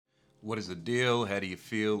What is the deal? How do you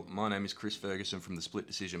feel? My name is Chris Ferguson from the Split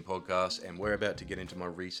Decision podcast, and we're about to get into my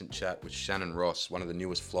recent chat with Shannon Ross, one of the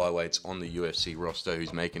newest flyweights on the UFC roster,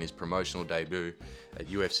 who's making his promotional debut at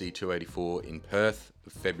UFC 284 in Perth,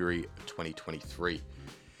 February of 2023.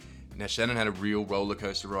 Now, Shannon had a real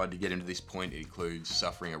rollercoaster ride to get into this point. It includes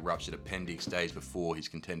suffering a ruptured appendix days before his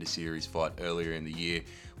Contender Series fight earlier in the year.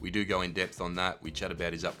 We do go in depth on that. We chat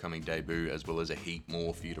about his upcoming debut, as well as a heap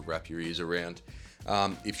more for you to wrap your ears around.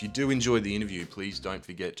 If you do enjoy the interview, please don't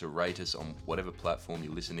forget to rate us on whatever platform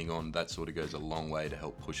you're listening on. That sort of goes a long way to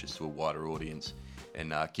help push us to a wider audience.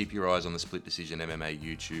 And keep your eyes on the Split Decision MMA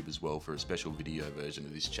YouTube as well for a special video version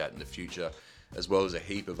of this chat in the future, as well as a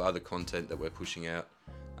heap of other content that we're pushing out.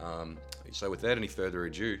 So without any further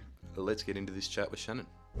ado, let's get into this chat with Shannon.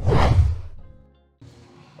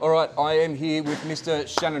 All right, I am here with Mr.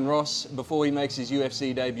 Shannon Ross before he makes his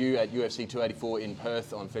UFC debut at UFC 284 in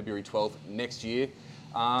Perth on February 12th next year.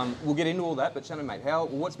 We'll get into all that, but Shannon, mate,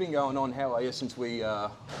 what's been going on? How are you since we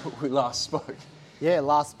last spoke? Yeah,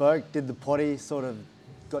 last spoke, did the potty, sort of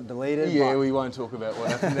got deleted. Yeah, we won't talk about what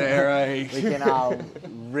happened there, eh? We can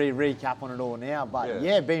recap on it all now. But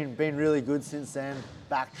yeah, been really good since then.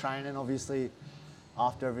 Back training, obviously,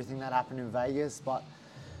 after everything that happened in Vegas. But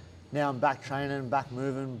now I'm back training, back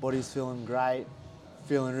moving, body's feeling great,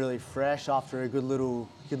 feeling really fresh after a good little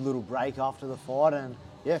break after the fight, and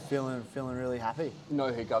yeah, feeling really happy. No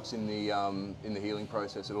hiccups in the healing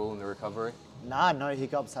process at all, in the recovery? Nah, no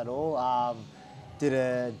hiccups at all. Did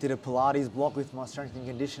a Pilates block with my strength and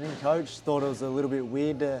conditioning coach. Thought it was a little bit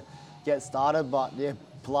weird to get started, but yeah,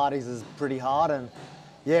 Pilates is pretty hard, and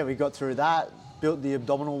yeah, we got through that. Built the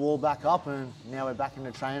abdominal wall back up, and now we're back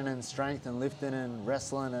into training and strength and lifting and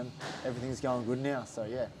wrestling, and everything's going good now, so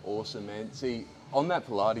yeah. Awesome, man. See, on that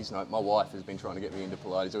Pilates note, my wife has been trying to get me into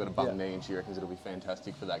Pilates. I've got a bum knee and she reckons it'll be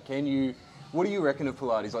fantastic for that. What do you reckon of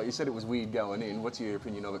Pilates? Like you said, it was weird going in. What's your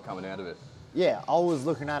opinion of it coming out of it? Yeah, I was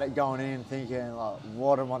looking at it going in thinking, like,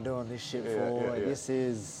 what am I doing this shit for? This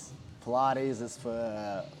is Pilates, it's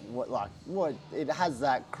for what it has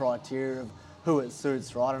that criteria of who it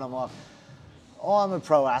suits, right? And I'm like, I'm a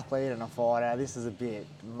pro athlete and a fighter, this is a bit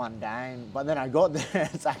mundane. But then I got there,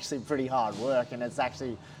 it's actually pretty hard work, and it's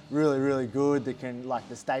actually really, really good.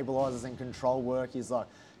 The stabilizers and control work is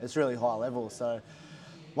it's really high level. So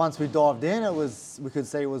once we dived in, we could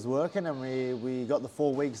see it was working, and we got the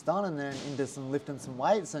 4 weeks done, and then into some lifting some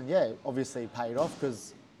weights, and yeah, obviously paid off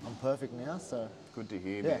because I'm perfect now. So good to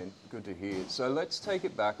hear, man. Good to hear. So let's take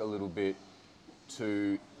it back a little bit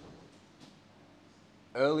to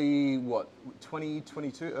early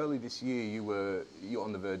 2022, early this year. You're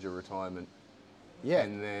on the verge of retirement. Yeah.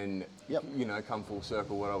 And then come full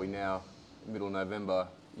circle. What are we now? Middle of November.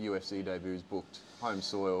 UFC debuts booked. Home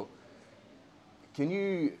soil. Can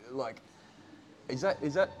you is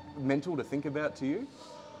that mental to think about to you?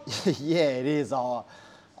 Yeah, it is. I've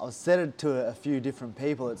said it to a few different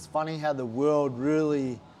people. It's funny how the world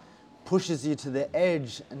really pushes you to the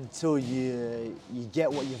edge until you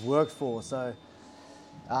get what you've worked for. So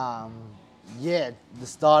the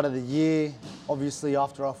start of the year, obviously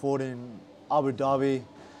after I fought in Abu Dhabi,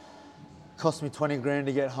 cost me 20 grand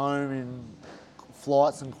to get home in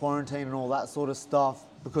flights and quarantine and all that sort of stuff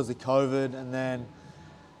because of COVID. And then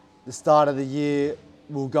the start of the year,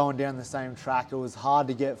 we were going down the same track. It was hard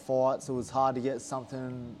to get fights. It was hard to get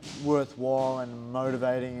something worthwhile and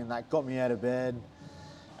motivating, and that got me out of bed.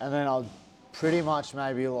 And then I pretty much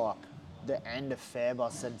maybe the end of Feb,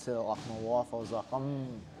 I said to my wife, I was like,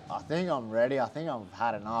 I think I'm ready. I think I've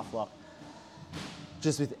had enough.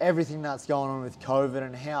 Just with everything that's going on with COVID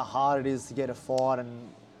and how hard it is to get a fight, and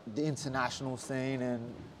the international scene,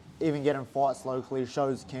 and even getting fights locally,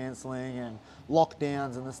 shows cancelling and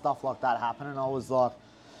lockdowns and the stuff like that happening, I was like,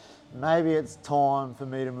 maybe it's time for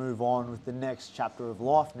me to move on with the next chapter of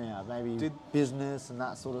life now. Maybe business and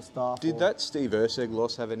that sort of stuff. Did that Steve Erceg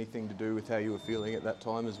loss have anything to do with how you were feeling at that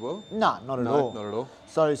time as well? No, not at all. Not at all.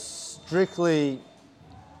 So strictly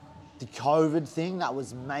the COVID thing that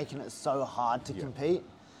was making it so hard to compete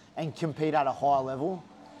and compete at a high level.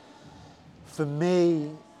 For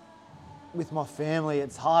me, with my family,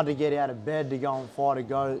 it's hard to get out of bed to go and fight a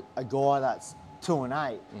guy that's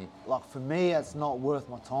 2-8. For me, it's not worth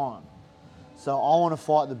my time. So I want to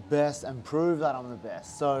fight the best and prove that I'm the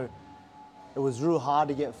best. So it was real hard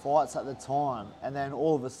to get fights at the time. And then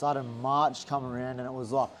all of a sudden, March come around, and it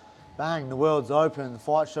was like, bang, the world's open, the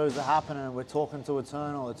fight shows are happening, and we're talking to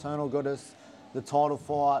Eternal. Eternal got us the title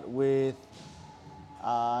fight with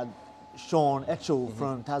Sean Etchell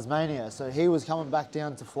from Tasmania. So he was coming back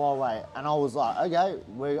down to flyweight, and I was like, okay,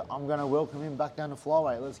 I'm going to welcome him back down to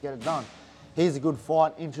flyweight. Let's get it done. He's a good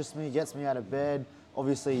fight, interests me, gets me out of bed.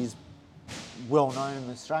 Obviously, he's well known in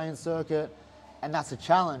the Australian circuit, and that's a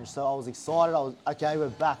challenge. So I was excited. I was, okay, we're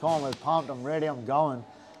back on, we're pumped, I'm ready, I'm going.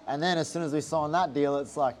 And then as soon as we signed that deal,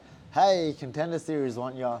 it's like, hey, Contender Series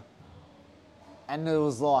want you. And it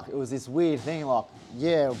was this weird thing, like,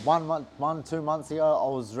 yeah, 2 months ago,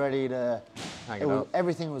 I was ready to, Hang it up.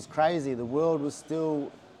 everything was crazy. The world was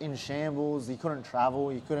still in shambles. You couldn't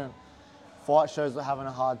travel, fight shows were having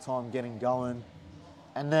a hard time getting going.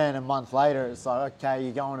 And then a month later, it's like, okay,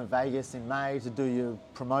 you're going to Vegas in May to do your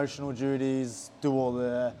promotional duties, do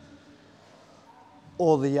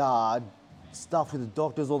all the stuff with the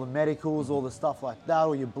doctors, all the medicals, all the stuff like that,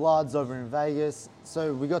 all your bloods over in Vegas.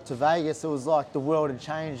 So we got to Vegas, it was like the world had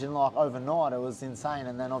changed in like overnight. It was insane.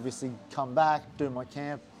 And then obviously come back, do my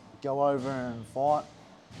camp, go over and fight.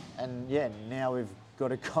 And yeah, now we've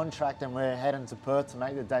got a contract and we're heading to Perth to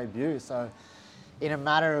make the debut. So in a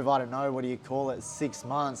matter of, I don't know, what do you call it, 6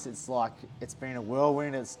 months, it's like, it's been a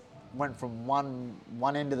whirlwind. It's went from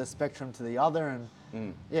one end of the spectrum to the other.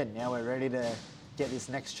 And yeah, now we're ready to get this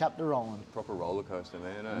next chapter rolling. Proper roller coaster,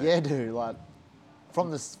 man. Eh? Yeah, dude. Like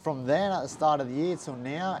from then at the start of the year till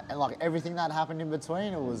now, and like everything that happened in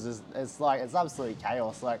between, it was just, it's absolutely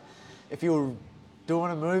chaos. Like if you were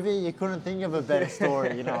doing a movie, you couldn't think of a better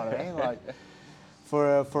story. You know what I mean? Like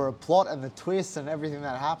for a plot and the twists and everything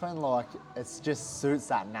that happened, like it's just suits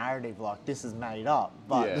that narrative. Like this is made up,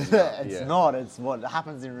 but it's not. It's what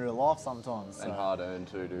happens in real life sometimes. And hard earned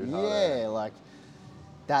too, dude. Yeah, like.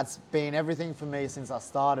 That's been everything for me since I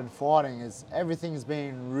started fighting. Everything's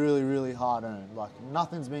been really, really hard earned. Like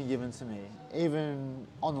nothing's been given to me. Even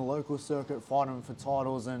on the local circuit, fighting for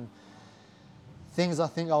titles and things I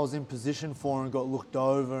think I was in position for and got looked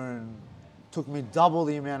over, and took me double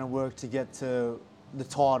the amount of work to get to the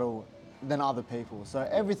title than other people. So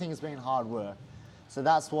everything's been hard work. So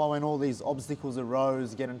that's why when all these obstacles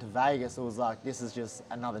arose, getting to Vegas, it was like, this is just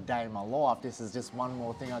another day in my life. This is just one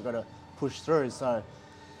more thing I got to push through. So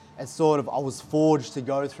it's sort of, I was forged to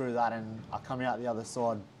go through that, and I come out the other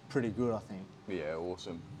side pretty good, I think. Yeah,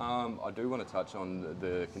 awesome. I do want to touch on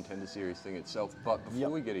the Contender Series thing itself, but before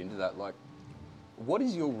we get into that, like, what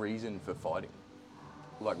is your reason for fighting?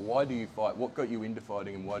 Like, why do you fight? What got you into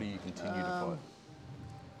fighting, and why do you continue to fight?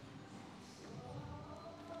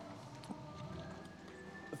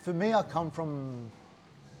 For me, I come from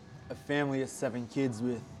a family of 7 kids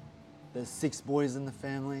there's 6 boys in the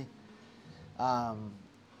family.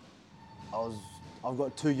 I've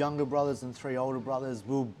got 2 younger brothers and 3 older brothers.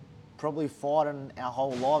 We'll probably fighting our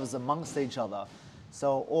whole lives amongst each other.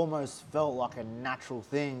 So it almost felt like a natural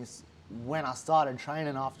thing. When I started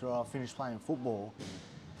training after I finished playing football,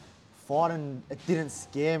 fighting, it didn't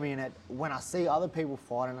scare me. And when I see other people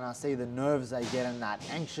fighting and I see the nerves they get and that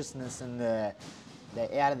anxiousness and they're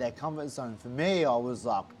out of their comfort zone, for me, I was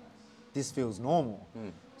like, this feels normal.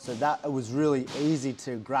 So that it was really easy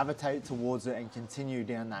to gravitate towards it and continue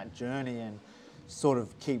down that journey and sort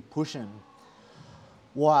of keep pushing.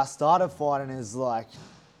 Why I started fighting is like,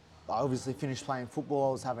 I obviously finished playing football,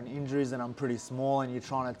 I was having injuries and I'm pretty small, and you're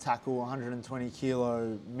trying to tackle 120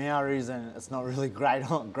 kilo Maoris and it's not really great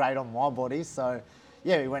on my body. So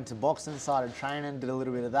yeah, we went to boxing, started training, did a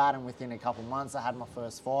little bit of that, and within a couple months I had my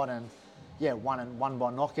first fight and yeah, won by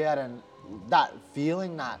knockout. And that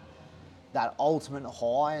feeling, that ultimate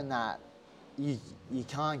high, and that you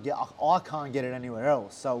can't get, I can't get it anywhere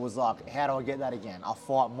else. So it was like, how do I get that again? I'll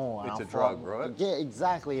fight more. It's a drug, right? Yeah,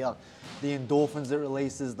 exactly. The endorphins it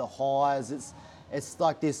releases, the highs, it's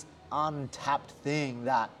like this untapped thing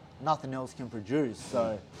that nothing else can produce.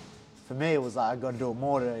 So for me, it was like, I got to do it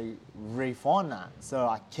more to refine that. So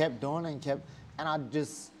I kept doing it and I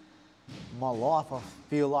just, my life, I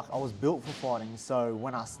feel like I was built for fighting. So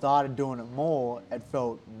when I started doing it more, it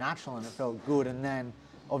felt natural and it felt good. And then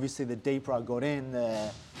obviously the deeper I got in,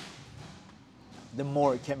 the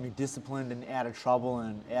more it kept me disciplined and out of trouble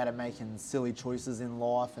and out of making silly choices in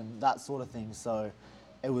life and that sort of thing. So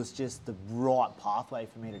it was just the right pathway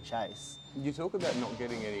for me to chase. You talk about not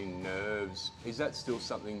getting any nerves. Is that still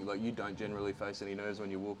something, like, you don't generally face any nerves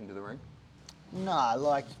when you walk into the ring? No,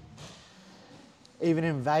 like, even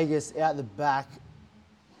in Vegas, out the back,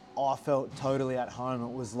 I felt totally at home.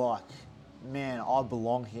 It was like, man, I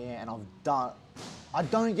belong here and I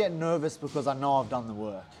don't get nervous because I know I've done the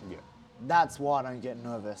work. Yeah. That's why I don't get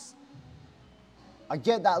nervous. I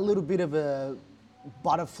get that little bit of a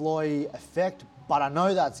butterfly effect, but I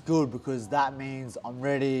know that's good because that means I'm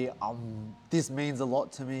ready, this means a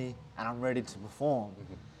lot to me and I'm ready to perform.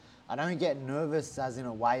 I don't get nervous as in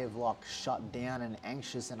a way of like shut down and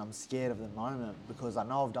anxious and I'm scared of the moment, because I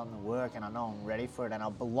know I've done the work and I know I'm ready for it and I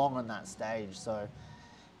belong on that stage. So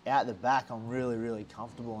out the back, I'm really, really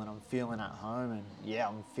comfortable and I'm feeling at home, and yeah,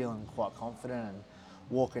 I'm feeling quite confident, and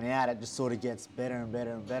walking out, it just sort of gets better and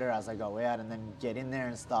better and better as I go out, and then get in there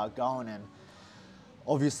and start going. And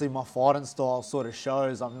obviously my fighting style sort of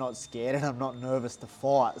shows I'm not scared and I'm not nervous to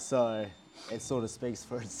fight, so it sort of speaks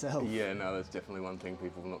for itself. Yeah, no, that's definitely one thing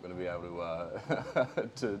people are not going to be able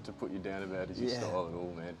to to put you down about is your style at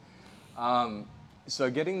all, man. So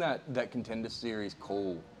getting that Contender Series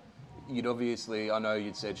call, you'd obviously, I know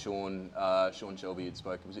you'd said Sean Shelby had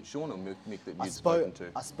spoken. Was it Sean or Mick that you'd spoken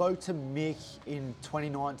to? I spoke to Mick in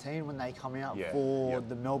 2019 when they come out for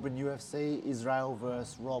the Melbourne UFC, Israel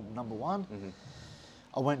versus Rob #1. Mm-hmm.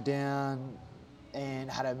 I went down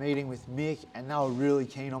and had a meeting with Mick, and they were really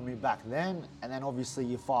keen on me back then. And then obviously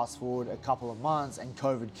you fast forward a couple of months and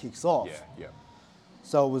COVID kicks off. Yeah.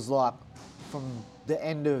 So it was like from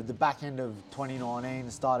the back end of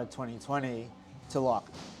 2019, start of 2020 to like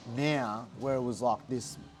now, where it was like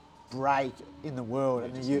this break in the world.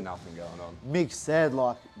 And just nothing going on. Mick said,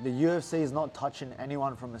 like, the UFC is not touching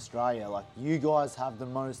anyone from Australia. Like, you guys have the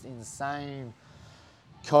most insane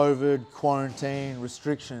COVID, quarantine,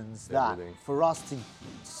 restrictions that for us to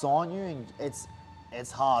sign you, and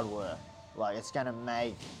it's hard work. Like, it's going to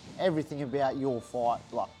make everything about your fight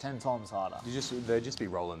like 10 times harder. They'd just be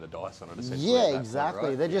rolling the dice on it, essentially. Yeah,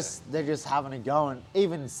 exactly. Point, right? They're just having a go, and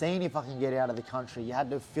even seeing if I can get out of the country. You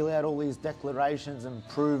had to fill out all these declarations and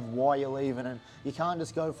prove why you're leaving, and you can't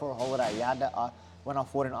just go for a holiday. You had to, when I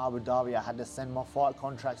fought in Abu Dhabi, I had to send my fight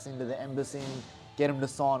contracts into the embassy and get them to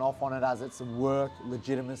sign off on it as it's work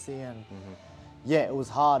legitimacy, and yeah, it was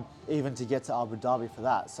hard even to get to Abu Dhabi for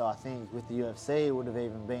that. So I think with the UFC, it would have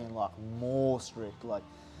even been like more strict. Like,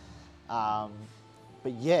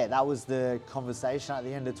 but yeah, that was the conversation at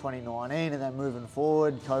the end of 2019, and then moving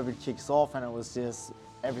forward, COVID kicks off, and it was just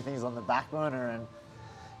everything's on the back burner. And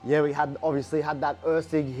yeah, we had obviously had that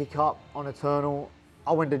Erstig hiccup on Eternal.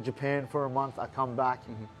 I went to Japan for a month. I come back.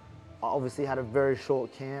 I obviously had a very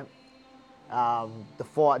short camp. The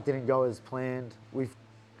fight didn't go as planned.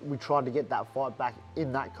 We tried to get that fight back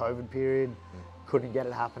in that COVID period, couldn't get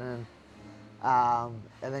it happening. And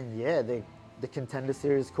then yeah, the Contender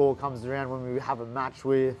Series call comes around when we have a match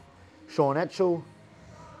with Sean Etchell.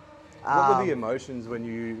 What were the emotions when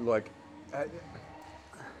you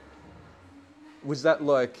was that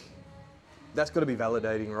like, that's got to be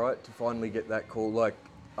validating, right? To finally get that call, like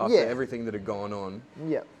after everything that had gone on.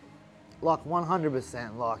 Yeah, like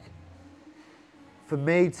 100%. Like, for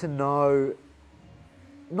me to know,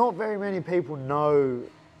 not very many people know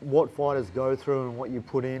what fighters go through and what you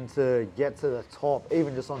put in to get to the top,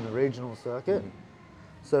 even just on the regional circuit.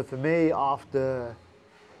 So for me, after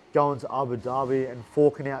going to Abu Dhabi and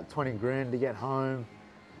forking out 20 grand to get home,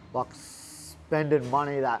 like spending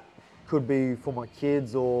money that could be for my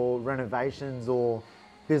kids or renovations or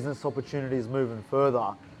business opportunities moving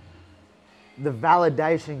further, the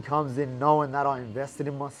validation comes in knowing that I invested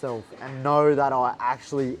in myself and know that I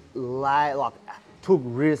actually took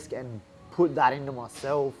risk and put that into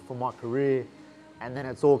myself for my career, and then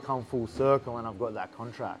it's all come full circle and I've got that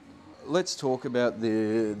contract. Let's talk about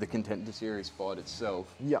the Contender Series fight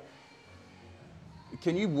itself. Yep.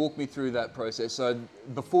 Can you walk me through that process? So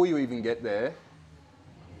before you even get there,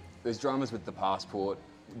 there's dramas with the passport.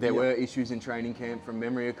 There were issues in training camp. From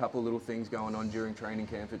memory, a couple of little things going on during training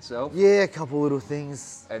camp itself. Yeah, a couple of little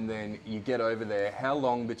things. And then you get over there. How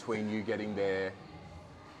long between you getting there,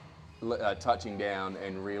 touching down,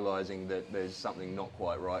 and realising that there's something not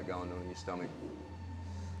quite right going on in your stomach?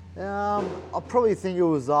 I probably think it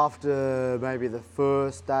was after maybe the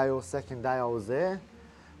first day or second day I was there.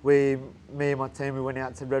 Me and my team, we went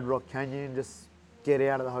out to Red Rock Canyon, just get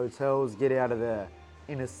out of the hotels, get out of the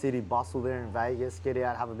inner city bustle there in Vegas, get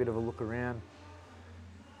out, have a bit of a look around.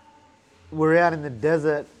 We're out in the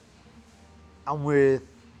desert. I'm with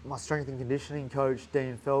my strength and conditioning coach,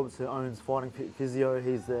 Dean Phelps, who owns Fighting Fit Physio.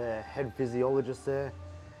 He's the head physiologist there.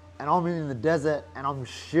 And I'm in the desert and I'm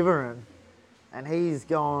shivering. And he's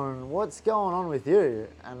going, "What's going on with you?"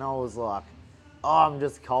 And I was like, "Oh, I'm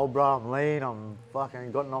just cold, bro. I'm lean. I'm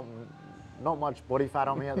fucking got not much body fat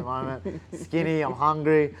on me at the moment. Skinny, I'm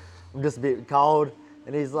hungry. I'm just a bit cold."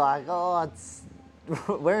 And he's like, "Oh,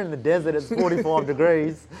 we're in the desert. It's 45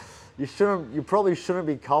 degrees. You probably shouldn't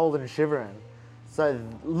be cold and shivering." So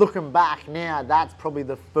looking back now, that's probably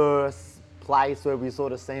the first place where we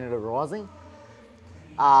sort of seen it arising.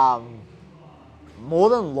 More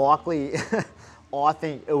than likely, I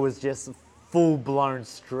think it was just full-blown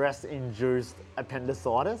stress-induced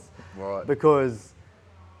appendicitis. Right. Because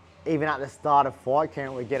even at the start of fight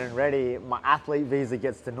camp, we're getting ready, my athlete visa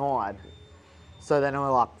gets denied. So then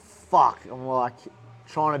we're like, fuck, I'm like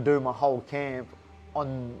trying to do my whole camp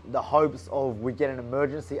on the hopes of we get an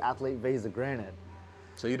emergency athlete visa granted.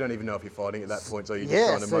 So you don't even know if you're fighting at that point, so you're just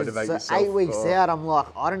trying to motivate yourself. 8 weeks out, I'm like,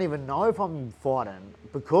 I don't even know if I'm fighting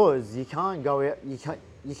because you can't go out.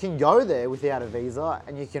 You can go there without a visa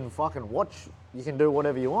and you can fucking watch. You can do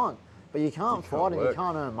whatever you want, but you can't fight and you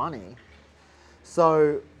can't earn money.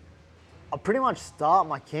 So I pretty much start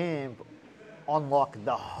my camp on like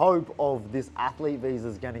the hope of this athlete visa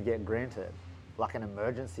is going to get granted, like an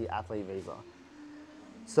emergency athlete visa.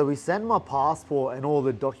 So we send my passport and all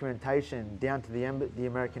the documentation down to the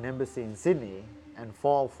American Embassy in Sydney and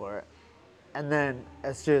file for it. And then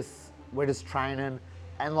we're just training.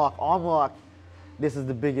 And like, I'm like, this is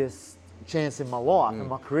the biggest chance in my life, in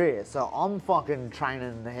my career. So I'm fucking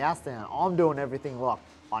training the house down. I'm doing everything like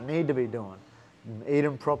I need to be doing. I'm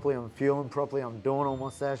eating properly, I'm fueling properly, I'm doing all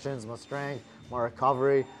my sessions, my strength, my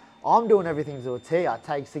recovery. I'm doing everything to a T. I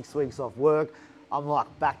take 6 weeks off work. I'm like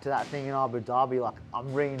back to that thing in Abu Dhabi, like I'm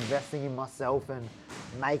reinvesting in myself and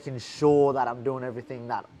making sure that I'm doing everything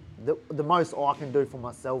that the most I can do for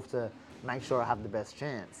myself to make sure I have the best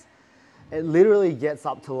chance. It literally gets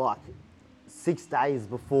up to like 6 days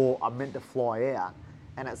before I'm meant to fly out,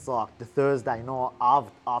 and it's like the Thursday night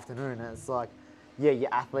afternoon, and it's like, yeah,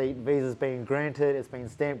 your athlete visa's been granted, it's been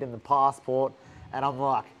stamped in the passport, and I'm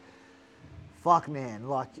like, fuck man,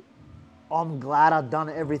 like I'm glad I've done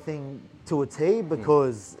everything to a T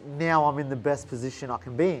because now I'm in the best position I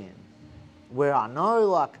can be in. Where I know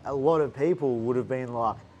like a lot of people would have been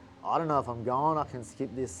like, I don't know if I'm going, I can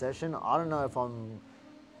skip this session. I don't know if I'm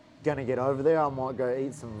gonna get over there. I might go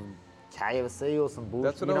eat some KFC or some bullshit.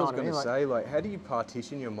 That's what I was going to say. Like, how do you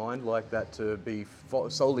partition your mind like that to be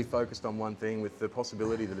solely focused on one thing with the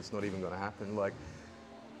possibility that it's not even going to happen? Like,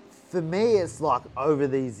 for me, it's like over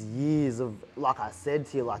these years of, like I said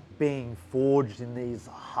to you, like being forged in these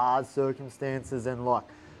hard circumstances and like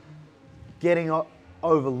getting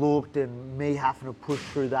overlooked and me having to push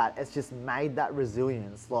through that. It's just made that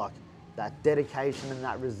resilience, like that dedication and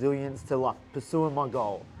that resilience to like pursuing my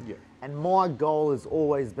goal. Yeah. And my goal has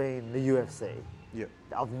always been the UFC. Yeah.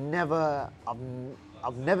 I've never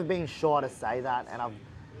been shy to say that, and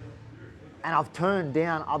I've turned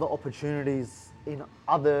down other opportunities in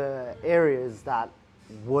other areas that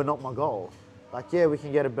were not my goal. Like, yeah, we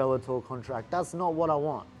can get a Bellator contract. That's not what I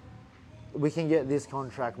want. We can get this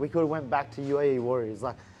contract. We could have went back to UAE Warriors.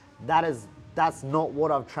 Like, that's not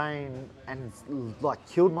what I've trained and like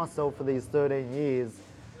killed myself for these 13 years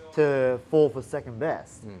to fall for second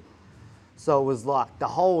best. So it was like the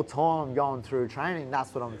whole time going through training,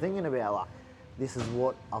 that's what I'm thinking about. Like, this is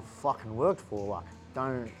what I've fucking worked for. Like,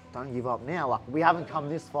 don't give up now. Like, we haven't come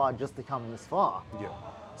this far just to come this far. Yeah.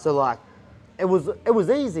 So like, it was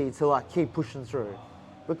easy to like keep pushing through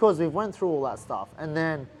because we've went through all that stuff. And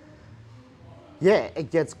then, yeah, it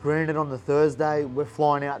gets granted on the Thursday. We're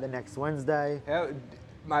flying out the next Wednesday.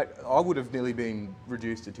 Mate, I would have nearly been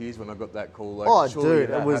reduced to tears when I got that call. Like, oh, surely dude,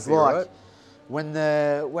 it was happy, like right?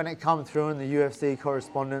 when it come through and the UFC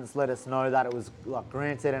correspondents let us know that it was like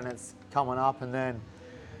granted and it's coming up, and then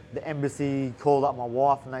the embassy called up my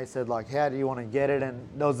wife and they said like, how do you want to get it? And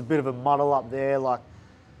there was a bit of a muddle up there. Like,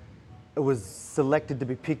 it was selected to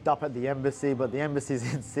be picked up at the embassy, but the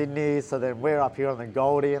embassy's in Sydney, so then we're up here on the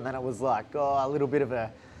Goldie, and then it was like, a little bit of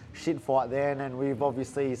a shit fight there, and then we've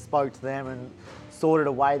obviously spoke to them and sorted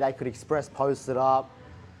a way they could express post it up.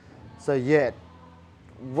 So yeah,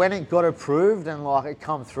 when it got approved and like it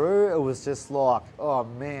come through, it was just like, oh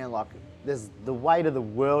man, like the weight of the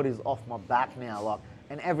world is off my back now, like,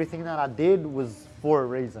 and everything that I did was for a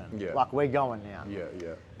reason. Yeah. Like, we're going now. Yeah.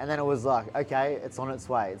 And then it was like, okay, it's on its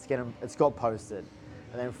way. It's got posted.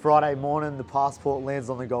 And then Friday morning, the passport lands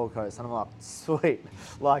on the Gold Coast, and I'm like, sweet,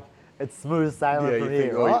 like it's smooth sailing from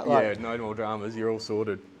here, right? Like, no more dramas. You're all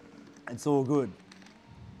sorted. it's all good.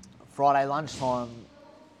 Friday lunchtime,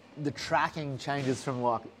 the tracking changes from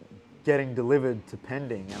like getting delivered to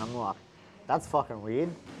pending, and I'm like, that's fucking weird.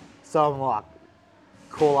 So I'm like,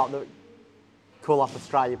 call up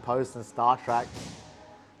Australia Post and Star Trek.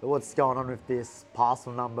 What's going on with this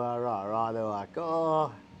parcel number? Right. They're like,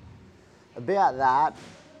 oh, about that.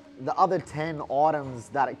 The other 10 items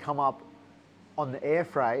that had come up on the air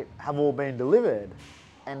freight have all been delivered,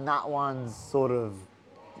 and that one's sort of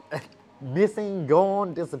missing,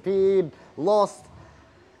 gone, disappeared, lost.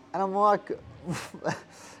 And I'm like,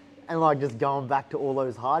 and like just going back to all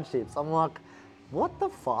those hardships. I'm like, what the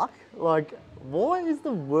fuck? Like, why is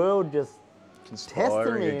the world just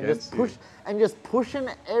testing me and just pushing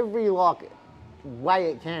every like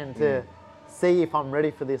way it can to see if I'm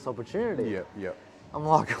ready for this opportunity? Yeah. I'm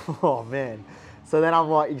like, oh man. So then I'm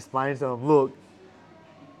like explaining to them, look,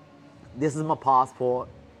 this is my passport.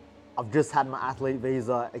 I've just had my athlete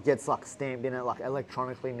visa. It gets like stamped in it like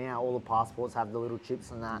electronically now. All the passports have the little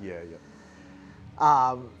chips and that.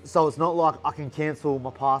 Yeah. So it's not like I can cancel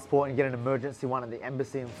my passport and get an emergency one at the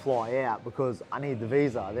embassy and fly out because I need the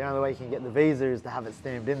visa. The only way you can get the visa is to have it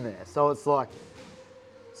stamped in there. So it's like,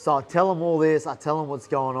 so I tell them all this, I tell them what's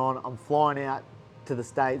going on. I'm flying out to the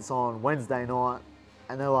States on Wednesday night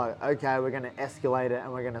and they're like, okay, we're going to escalate it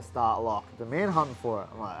and we're going to start like the manhunt for it.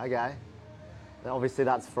 I'm like, okay. Then obviously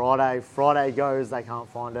that's Friday. Friday goes, they can't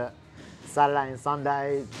find it. Saturday and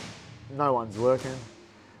Sunday, no one's working.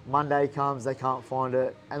 Monday comes, they can't find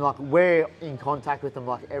it. And like we're in contact with them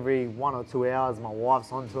like every 1 or 2 hours. My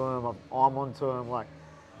wife's onto them, I'm onto them. Like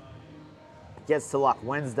it gets to like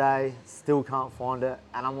Wednesday, still can't find it.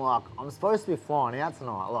 And I'm like, I'm supposed to be flying out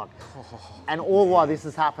tonight. Like, and all while this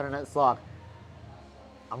is happening, it's like,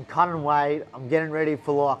 I'm cutting weight, I'm getting ready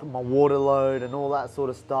for like my water load and all that sort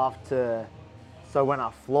of stuff so when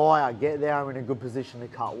I fly, I get there, I'm in a good position to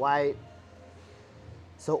cut weight.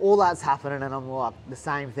 So all that's happening and I'm like, the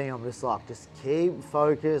same thing, I'm just like, just keep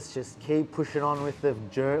focused, just keep pushing on with the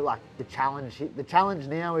challenge. The challenge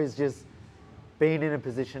now is just being in a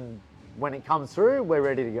position when it comes through, we're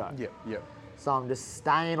ready to go. Yep. So I'm just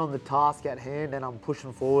staying on the task at hand and I'm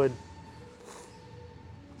pushing forward.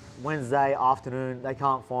 Wednesday afternoon, they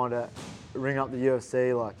can't find it. Ring up the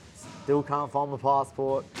UFC, like, still can't find my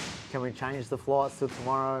passport. Can we change the flights till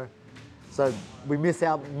tomorrow? So we miss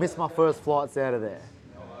my first flights out of there.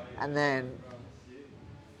 And then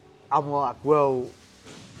I'm like, well,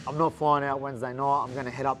 I'm not flying out Wednesday night. I'm gonna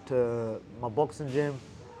head up to my boxing gym.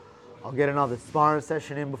 I'll get another sparring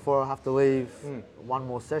session in before I have to leave. One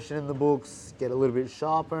more session in the books, get a little bit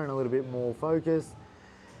sharper and a little bit more focused.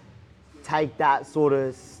 Take that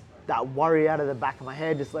worry out of the back of my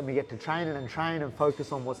head, just let me get to training and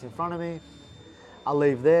focus on what's in front of me. I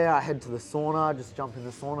leave there, I head to the sauna, just jump in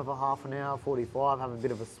the sauna for half an hour, 45, have a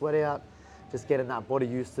bit of a sweat out, just getting that body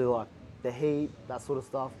used to like the heat, that sort of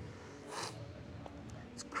stuff.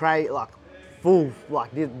 It's crazy, like full,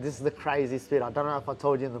 like this is the craziest bit. I don't know if I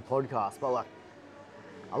told you in the podcast, but like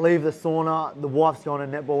I leave the sauna, the wife's going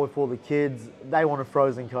to netball with all the kids, they want a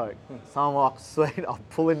frozen Coke. So I'm like, sweet, I'll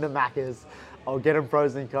pull into Macca's, I'll get them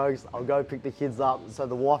frozen Cokes, I'll go pick the kids up so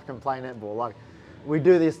the wife can play netball. Like, we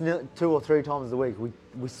do this 2 or 3 times a week.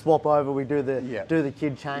 We swap over, we do the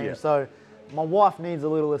kid change. Yeah. So my wife needs a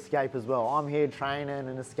little escape as well. I'm here training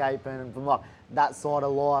and escaping from like that side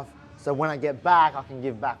of life. So when I get back, I can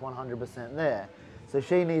give back 100% there. So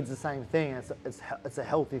she needs the same thing. It's a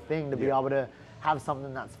healthy thing to be able to have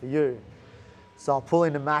something that's for you. So I pull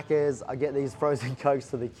into Macca's, I get these frozen Cokes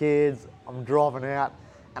for the kids, I'm driving out,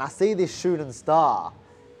 and I see this shooting star,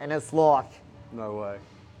 and it's like, no way.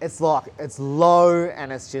 It's like, it's low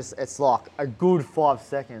and it's like a good 5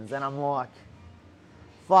 seconds. And I'm like,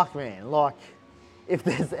 fuck man, like if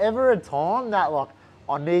there's ever a time that like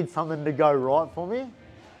I need something to go right for me,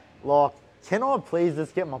 like can I please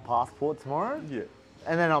just get my passport tomorrow? Yeah.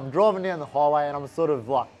 And then I'm driving down the highway and I'm sort of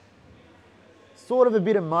a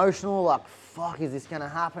bit emotional, like fuck, is this gonna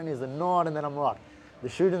happen, is it not? And then I'm like, the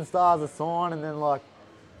shooting star's a sign, and then like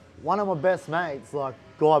one of my best mates, like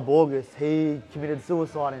Guy Borges, he committed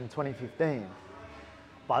suicide in 2015.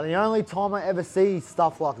 But the only time I ever see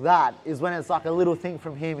stuff like that is when it's like a little thing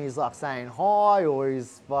from him. He's like saying hi, or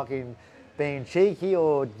he's fucking being cheeky,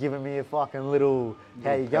 or giving me a fucking little,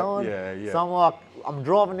 how you going? Yeah. So I'm like, I'm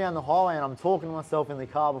driving down the highway and I'm talking to myself in the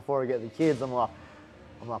car before I get the kids. I'm like,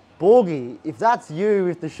 Borgie, if that's you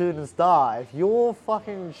with the shooting star, if you're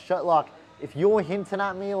fucking if you're hinting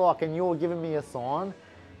at me like and you're giving me a sign,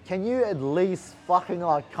 can you at least fucking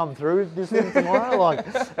like come through with this thing tomorrow? Like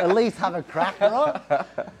at least have a crack, right?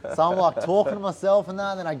 So I'm like talking to myself and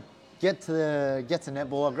that, and then I get to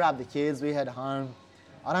netball, I grab the kids, we head home.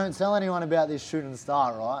 I don't tell anyone about this shooting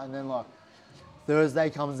star, right? And then like Thursday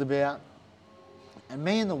comes about, and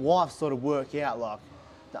me and the wife sort of work out like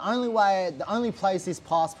the only place this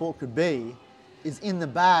passport could be is in the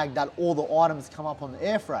bag that all the items come up on the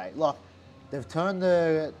air freight. Like they've turned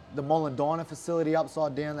the Mollendina facility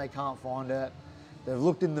upside down, they can't find it. They've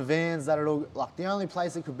looked in the vans that the only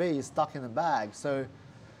place it could be is stuck in the bag. So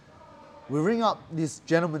we ring up this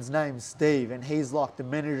gentleman's name, Steve, and he's like the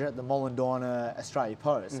manager at the Mollendina Australia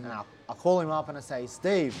Post. Mm-hmm. And I call him up and I say,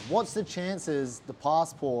 Steve, what's the chances the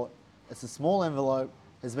passport, it's a small envelope,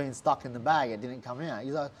 has been stuck in the bag, it didn't come out?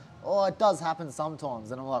 He's like, oh, it does happen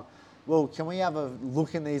sometimes. And I'm like, well, can we have a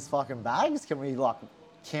look in these fucking bags? Can we like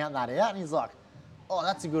count that out? And he's like, oh,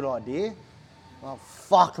 that's a good idea. Well,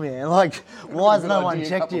 fuck man, like, why has no one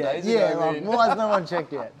checked yet? Yeah, like, why has no one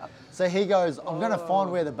checked yet? So he goes, I'm gonna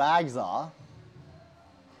find where the bags are,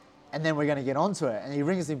 and then we're going to get onto it. And he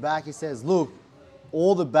rings me back. He says, look,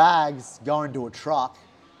 all the bags go into a truck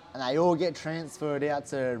and they all get transferred out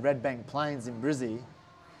to Red Bank Plains in Brizzy.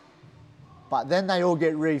 But then they all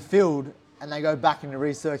get refilled and they go back into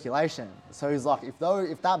recirculation. So he's like, if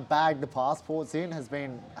that bag the passport's in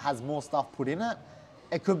has more stuff put in it,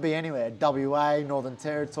 it could be anywhere, WA, Northern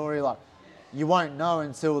Territory, like, you won't know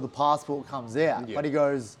until the passport comes out. Yeah. But he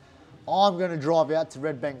goes, I'm going to drive out to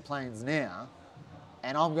Red Bank Plains now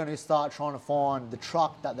and I'm going to start trying to find the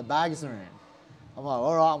truck that the bags are in. I'm like,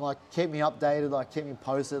 all right, I'm like, keep me updated, like, keep me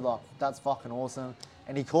posted, like, that's fucking awesome.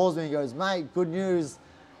 And he calls me and he goes, mate, good news,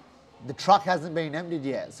 the truck hasn't been emptied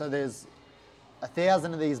yet. So there's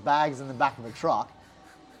 1,000 of these bags in the back of a truck.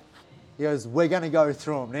 He goes, we're going to go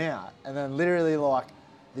through them now. And then literally, like,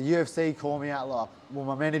 the UFC called me out, like, well,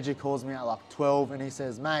 my manager calls me out like 12 and he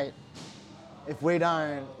says, mate, if we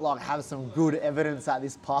don't, like, have some good evidence that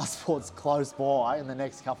this passport's close by in the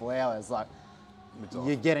next couple of hours, like,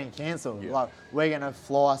 you're getting cancelled. Yeah. Like, we're going to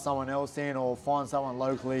fly someone else in or find someone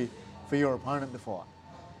locally for your opponent to fight.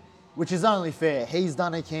 Which is only fair. He's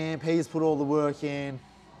done a camp, he's put all the work in,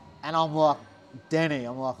 and I'm like, Danny,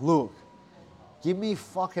 I'm like, look, give me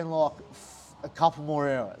fucking like a couple more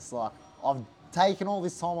hours. Like, I've taken all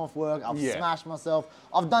this time off work, I've smashed myself,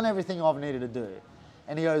 I've done everything I've needed to do.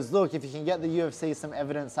 And he goes, look, if you can get the UFC some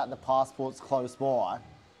evidence that the passport's close by,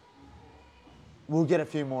 we'll get a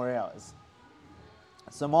few more hours.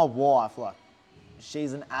 So my wife, like,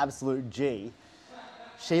 she's an absolute G.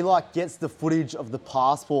 She, like, gets the footage of the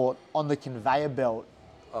passport on the conveyor belt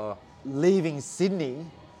leaving Sydney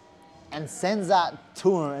and sends that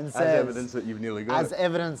to her and says... As evidence that you've nearly got As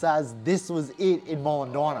evidence as this was it in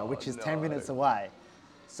Molandina, which is 10 minutes away.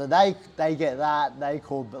 So they get that, they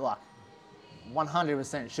called, but, like,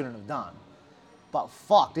 100% shouldn't have done. But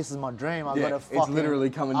fuck, this is my dream. I've got to fucking... It's literally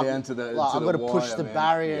coming down to the I've got to push wire, the man.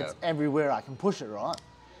 barriers everywhere I can push it, right?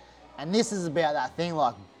 And this is about that thing,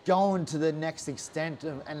 like, going to the next extent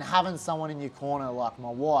and having someone in your corner, like my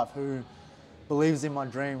wife, who believes in my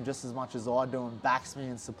dream just as much as I do and backs me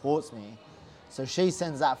and supports me. So she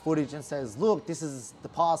sends that footage and says, look, this is the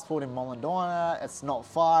passport in Molandina. It's not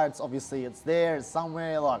far. It's obviously, it's there. It's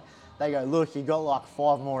somewhere. Like, they go, look, you got like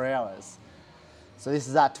 5 more hours. So this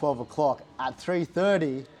is at 12 o'clock. At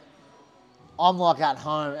 3:30, I'm like at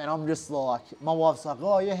home and I'm just like, my wife's like,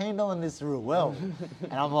 oh, you're handling this real well.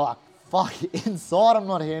 And I'm like, fuck, inside I'm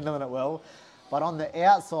not handling it well. But on the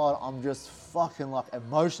outside, I'm just fucking like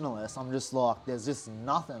emotionless. I'm just like, there's just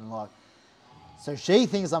nothing. Like, so she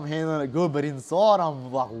thinks I'm handling it good, but inside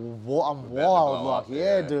I'm like, I'm wild. Like,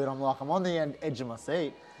 yeah, dude, I'm like, I'm on the edge of my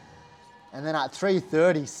seat. And then at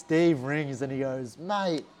 3:30, Steve rings and he goes,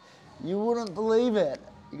 mate, you wouldn't believe it.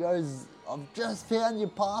 He goes, I've just found your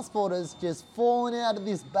passport. It's just fallen out of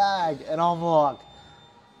this bag. And I'm like,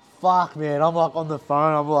 fuck, man. I'm like on the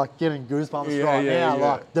phone. I'm like getting goosebumps right now. Yeah.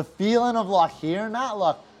 Like the feeling of like hearing that,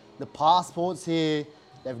 like the passport's here.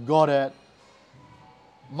 They've got it.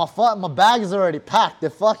 My bag is already packed. They're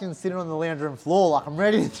fucking sitting on the lounge room floor. Like I'm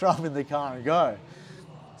ready to throw them in the car and go.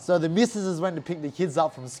 So the missus has went to pick the kids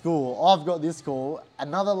up from school. I've got this call.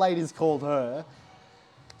 Another lady's called her.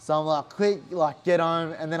 So I'm like, quick, like get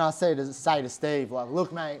home. And then I say to Steve, like,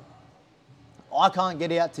 look, mate, I can't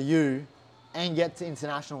get out to you and get to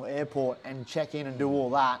International Airport and check in and do all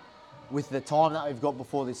that with the time that we've got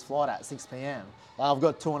before this flight at 6 p.m. Like I've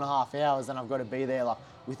got 2.5 hours and I've got to be there like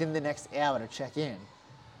within the next hour to check in.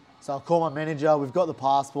 So I call my manager, we've got the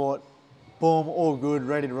passport, boom, all good,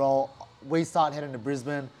 ready to roll. We start heading to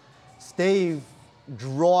Brisbane. Steve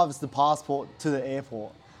drives the passport to the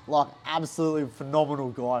airport. Like, absolutely phenomenal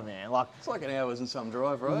guy, man. Like, It's like an hours and some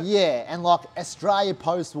drive, right? yeah, and like Australia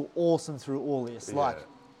Post were awesome through all this. Yeah. Like,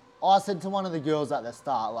 I said to one of the girls at the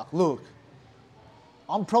start, like, look,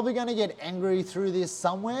 I'm probably going to get angry through this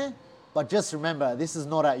somewhere, but just remember, this is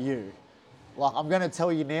not at you. Like, I'm going to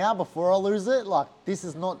tell you now before I lose it, like, this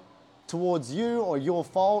is not towards you or your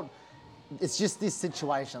fault. It's just this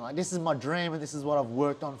situation. Like, this is my dream and this is what I've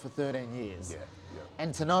worked on for 13 years. Yeah.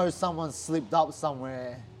 And to know someone's slipped up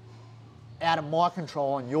somewhere out of my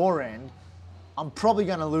control on your end, I'm probably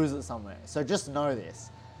going to lose it somewhere. So just know this.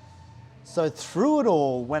 So through it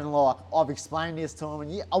all, when like I've explained this to them,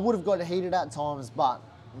 and yeah, I would have got heated at times, but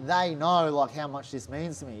they know like how much this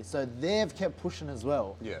means to me. So they've kept pushing as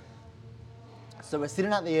well. Yeah. So we're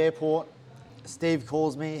sitting at the airport. Steve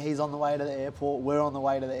calls me. He's on the way to the airport. We're on the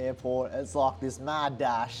way to the airport. It's like this mad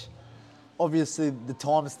dash. Obviously, the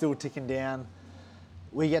time is still ticking down.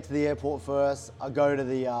 We get to the airport first. I go to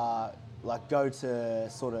the go to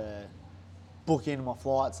sort of book in my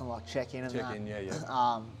flights and like check in and that. Check in,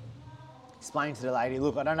 yeah. explaining to the lady,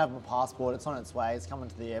 look, I don't have my passport. It's on its way. It's coming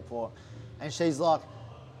to the airport. And she's like,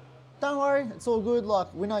 don't worry, it's all good.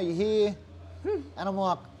 Like, we know you're here. And I'm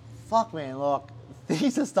like, fuck, man, like,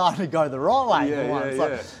 things are starting to go the right way for once.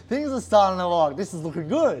 Like, things are starting to, like, this is looking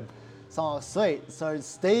good. So I'm like, sweet. So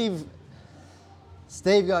Steve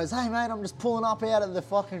goes, hey, mate, I'm just pulling up out of the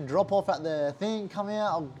fucking drop-off at the thing. Come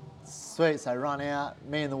out. Sweet. So run out.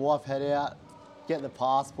 Me and the wife head out, get the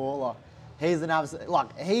passport. Like, he's an absolute,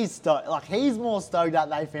 like, he's stoked. Like, he's more stoked that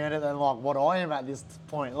they found it than, like, what I am at this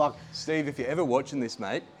point. Like, Steve, if you're ever watching this,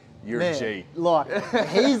 mate, you're a G. Like,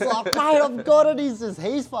 he's like, mate, I've got it.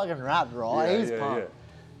 He's fucking wrapped, right? He's pumped.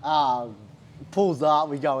 Pulls up,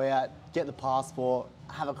 we go out, get the passport,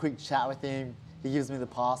 have a quick chat with him. He gives me the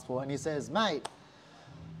passport and he says, mate,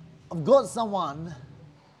 I've got someone.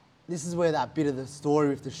 This is where that bit of the story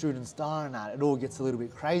with the shooting star and that, it all gets a little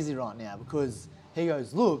bit crazy right now, because he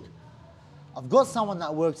goes, look, I've got someone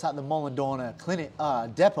that works at the Molendona clinic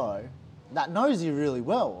depot that knows you really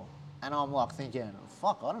well. And I'm like thinking,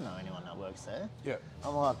 fuck, I don't know anyone that works there. Yeah.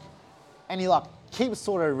 I'm like, and he like keeps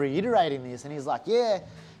sort of reiterating this, and he's like, yeah,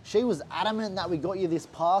 she was adamant that we got you this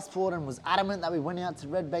passport and was adamant that we went out to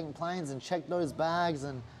Red Bank Plains and checked those bags,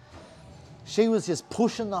 and she was just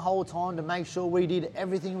pushing the whole time to make sure we did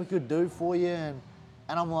everything we could do for you. And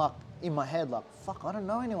I'm like, in my head, like, fuck, I don't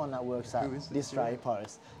know anyone that works at this Australia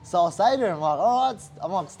Post. So I say to him, like, all right,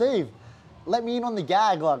 I'm like, Steve, let me in on the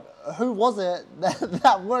gag. Like, who was it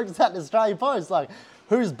that works at the Australia Post? Like,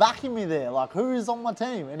 who's backing me there? Like, who's on my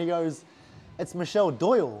team? And he goes, it's Michelle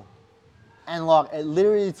Doyle. And like, it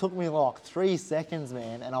literally took me like 3 seconds,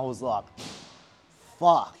 man. And I was like,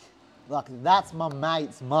 fuck. Like, that's my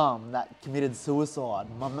mate's mum that committed suicide.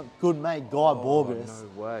 My good mate, Guy Borges.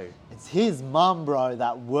 No way. It's his mum, bro,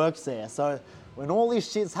 that works there. So when all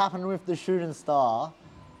this shit's happening with the shooting star,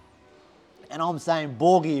 and I'm saying,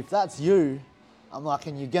 Borgie, if that's you, I'm like,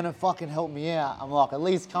 and you're gonna fucking help me out, I'm like, at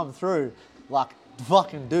least come through, like,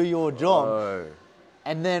 fucking do your job. Oh.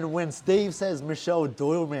 And then when Steve says Michelle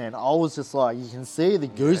Doyle, man, I was just like, you can see the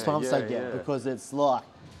goosebumps I get, because it's like,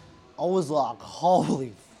 I was like,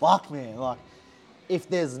 holy fuck, man. Like, if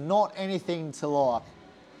there's not anything to like,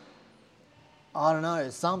 I don't know,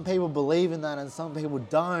 some people believe in that and some people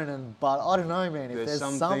don't, but I don't know, man. If there's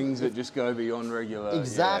some things that just go beyond regular.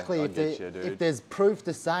 Exactly. Yeah, if there's proof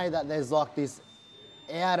to say that there's like this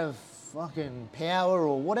out of fucking power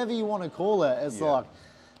or whatever you want to call it, it's like,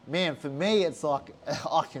 man, for me, it's like,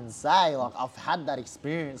 I can say, like, I've had that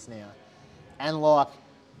experience now. And like,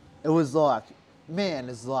 it was like, man,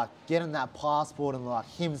 it's like getting that passport and like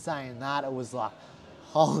him saying that, it was like,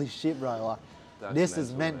 holy shit, bro, like, this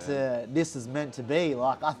is meant to be.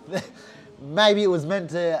 Like, maybe it was meant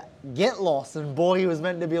to get lost, and boy, he was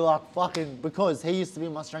meant to be like fucking, because he used to be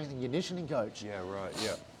my strength and conditioning coach. Yeah, right,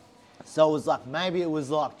 yeah. So it was like, maybe it was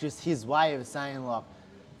like just his way of saying like,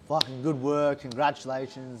 fucking good work,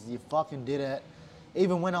 congratulations, you fucking did it.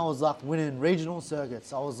 Even when I was like winning regional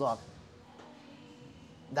circuits, I was like,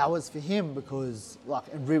 that was for him, because like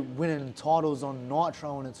winning titles on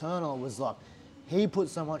Nitro and Eternal was like, he put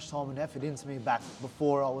so much time and effort into me back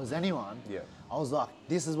before I was anyone. Yeah. I was like,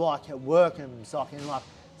 this is why I kept working, so I can like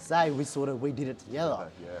say we did it together.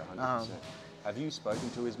 Yeah, 100%. Have you spoken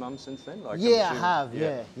to his mum since then? Like, yeah, I have,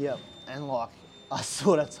 yeah. And like, I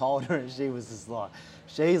sort of told her, and she was just like,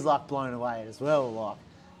 she's like blown away as well, like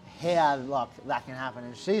how like that can happen.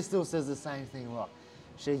 And she still says the same thing, like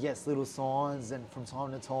she gets little signs and from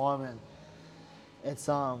time to time, and it's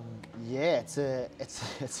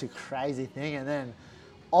it's a crazy thing. And then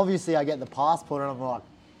obviously I get the passport and I'm like,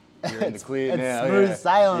 you're in the clear now. It's smooth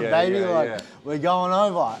sailing, baby. We're going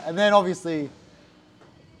over. And then obviously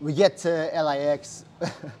we get to LAX.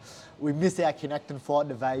 We miss our connecting flight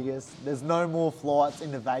to Vegas. There's no more flights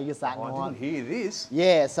into Vegas that night. I didn't hear this.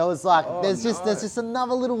 Yeah, so it's like, there's just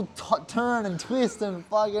another little turn and twist and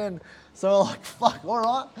fucking, so we're like, fuck, all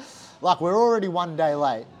right. Like, we're already 1 day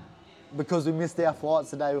late because we missed our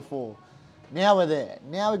flights the day before. Now we're there.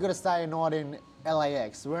 Now we've got to stay a night in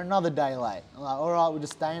LAX. We're another day late. I'm like, all right, we'll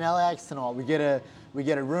just stay in LAX tonight. We get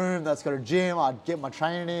a room that's got a gym. I get my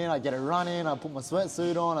training in. I get a run in. I put my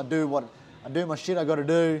sweatsuit on. I do my shit I got to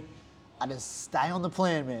do. I just stay on the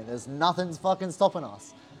plan, man. There's nothing's fucking stopping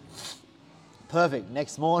us. Perfect.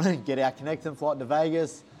 Next morning, get our connecting flight to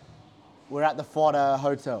Vegas. We're at the fighter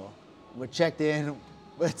hotel. We're checked in.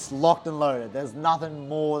 It's locked and loaded. There's nothing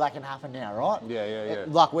more that can happen now, right? Yeah.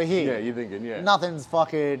 Like, we're here. Yeah, you're thinking, yeah. Nothing's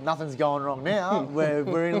going wrong now.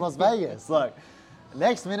 We're in Las Vegas. Like,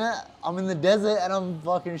 next minute, I'm in the desert and I'm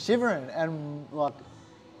fucking shivering. And like,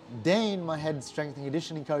 Dean, my head strength and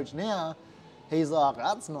conditioning coach now, He's like,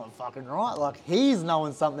 that's not fucking right. Like, he's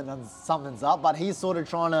knowing something's up, but he's sort of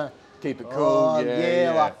trying to Keep it cool.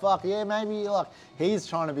 like, fuck, yeah, maybe, like, he's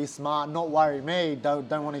trying to be smart, not worry me, don't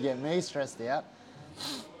want to get me stressed out.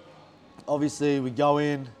 Obviously, we go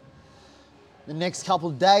in. The next couple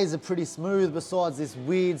of days are pretty smooth besides this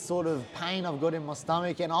weird sort of pain I've got in my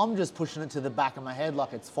stomach, and I'm just pushing it to the back of my head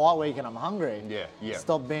like it's fight week and I'm hungry. Yeah.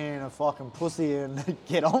 Stop being a fucking pussy and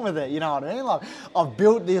get on with it, you know what I mean? Like, I've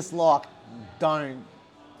built this, like, don't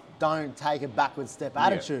take a backward step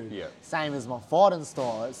attitude. Yeah. Same as my fighting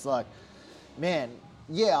style. It's like, man,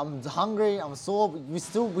 yeah, I'm hungry, I'm sore, but we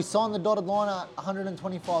signed the dotted line at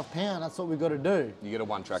 125 pounds. That's what we got to do. You get a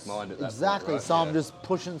one-track mind at that Exactly. point, right? So I'm just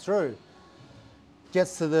pushing through.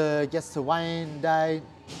 Gets to weigh-in day,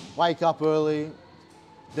 wake up early.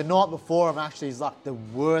 The night before, I'm actually, is like the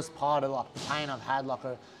worst part of like the pain I've had,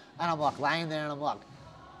 and I'm like laying there and I'm like,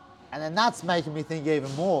 and then that's making me think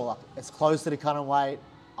even more, like it's closer to cutting weight.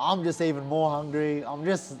 I'm just even more hungry. I'm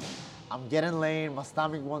getting lean. My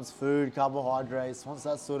stomach wants food, carbohydrates, wants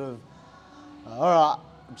that sort of, all right,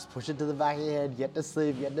 just push it to the back of your head, get to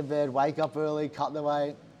sleep, get to bed, wake up early, cut the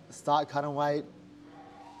weight, start cutting weight.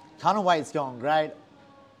 Cutting weight's going great.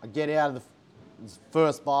 I get out of the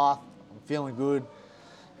first bath, I'm feeling good.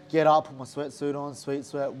 Get up, put my sweatsuit on, sweet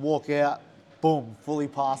sweat, walk out, boom, fully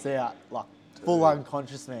pass out, like full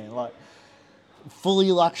unconscious, man, like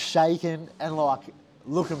fully like shaken, and like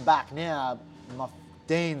looking back now, my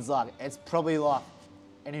Dean's like, it's probably like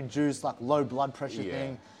an induced like low blood pressure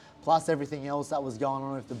thing, plus everything else that was going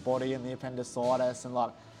on with the body and the appendicitis and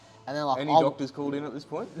then like Any doctors called in at this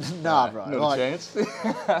point? Nah, bro. Not like, a chance.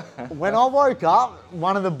 When I woke up,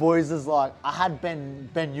 one of the boys is like, I had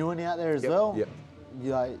Ben Ewan out there as well. Yep.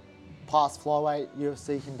 You know, past flyweight,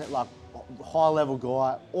 UFC, like high level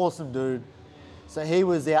guy, awesome dude. So he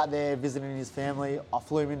was out there visiting his family. I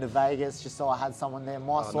flew him into Vegas just so I had someone there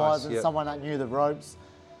my size and someone that knew the ropes.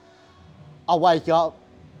 I wake up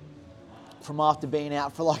from after being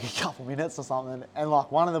out for like a couple minutes or something, and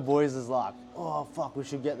like one of the boys is like, oh fuck, we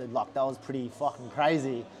should get that was pretty fucking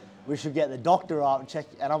crazy. We should get the doctor up and check.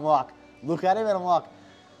 And I'm like, look at him and I'm like,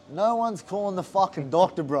 no one's calling the fucking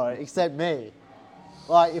doctor, bro, except me.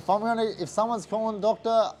 Like, if someone's calling the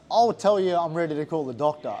doctor, I'll tell you I'm ready to call the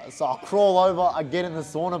doctor. So I crawl over, I get in the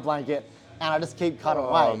sauna blanket, and I just keep cutting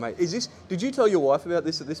weight. Oh, mate. Did you tell your wife about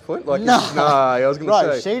this at this point? Like, no. I was going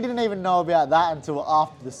to say. She didn't even know about that until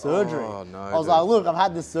after the surgery. Oh, no. I was like, look, I've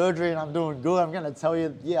had the surgery and I'm doing good. I'm going to tell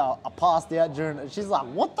you, yeah, I passed out during it. She's like,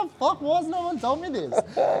 what the fuck? Why has no one told me this?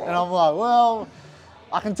 And I'm like, well,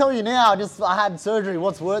 I can tell you now, I had surgery.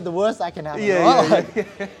 What's the worst that can happen? Yeah.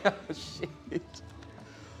 Shit.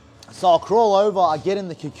 So I crawl over, I get in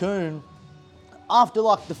the cocoon. After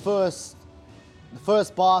like the first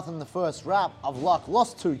bath and the first wrap, I've like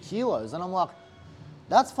lost 2 kilos, and I'm like,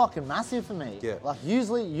 that's fucking massive for me. Yeah. Like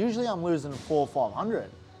usually I'm losing 400 or 500,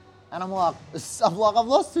 and I'm like, I've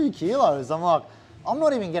lost 2 kilos. I'm like, I'm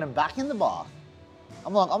not even getting back in the bath.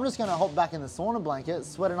 I'm like, I'm just gonna hop back in the sauna blanket,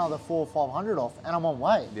 sweat another 400 or 500 off, and I'm on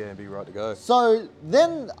weight. Yeah, be right to go. So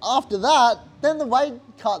then after that, then the weight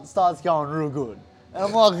cut starts going real good. And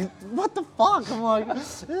I'm like, what the fuck? I'm like,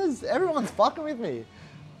 everyone's fucking with me.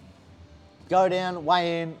 Go down,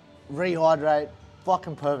 weigh in, rehydrate,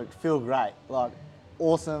 fucking perfect, feel great, like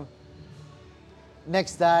awesome.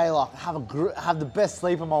 Next day, like have the best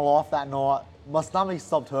sleep of my life that night. My stomach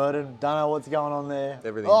stopped hurting, don't know what's going on there.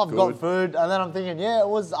 Everything's I've good. got food, and then I'm thinking, I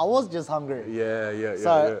was just hungry. Yeah.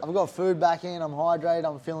 So I've got food back in, I'm hydrated,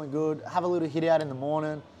 I'm feeling good. Have a little hit out in the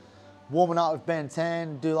morning. Warming up with Ben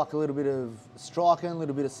 10, do like a little bit of striking, a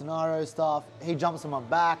little bit of scenario stuff. He jumps on my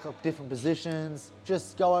back, like different positions.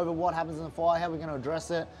 Just go over what happens in the fight, how we're gonna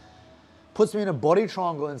address it. Puts me in a body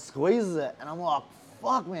triangle and squeezes it. And I'm like,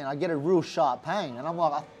 fuck man, I get a real sharp pain. And I'm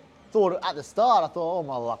like, I thought at the start, oh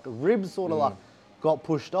my like ribs sort of like got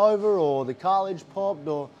pushed over or the cartilage popped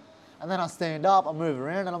and then I stand up, I move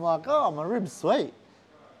around and I'm like, oh, my ribs sweet.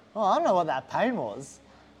 Oh, I don't know what that pain was.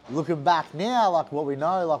 Looking back now, like what we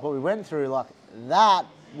know, like what we went through, like that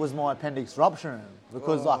was my appendix rupturing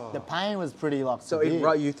because like the pain was pretty like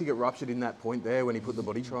severe. You think it ruptured in that point there when he put the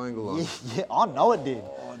body triangle on? Yeah, I know it did.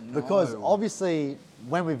 Oh, no. Because obviously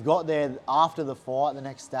when we've got there after the fight the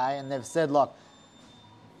next day and they've said like,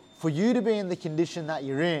 for you to be in the condition that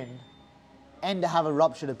you're in and to have a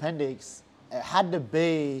ruptured appendix, it had to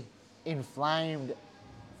be inflamed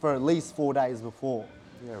for at least 4 days before.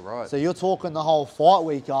 Yeah, right. So you're talking the whole fight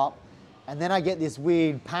week up, and then I get this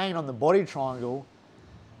weird pain on the body triangle.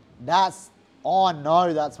 I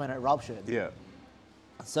know that's when it ruptured. Yeah.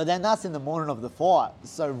 So then that's in the morning of the fight.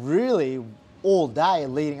 So really, all day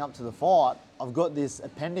leading up to the fight, I've got this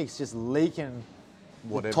appendix just leaking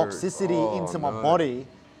Whatever. toxicity into my body,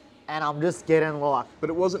 and I'm just getting like... But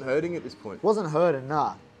it wasn't hurting at this point? Wasn't hurting,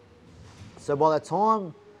 nah. So by the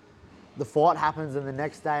time the fight happens and the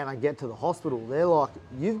next day and I get to the hospital, they're like,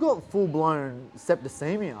 you've got full-blown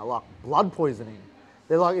septicemia, like blood poisoning.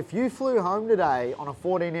 They're like, if you flew home today on a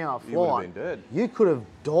 14-hour flight, you would have been dead. You could have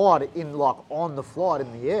died in like on the flight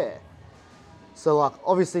in the air. So like,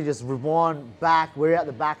 obviously just rewind back. We're out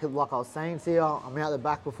the back, like I was saying to you, I'm out the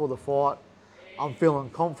back before the fight. I'm feeling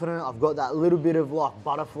confident. I've got that little bit of like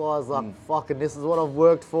butterflies, like fucking this is what I've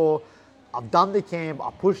worked for. I've done the camp. I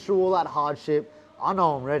pushed through all that hardship. I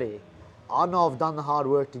know I'm ready. I know I've done the hard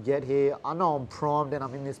work to get here. I know I'm primed and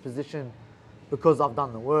I'm in this position because I've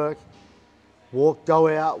done the work. Go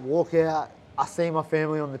out, walk out. I see my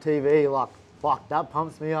family on the TV, like, fuck, that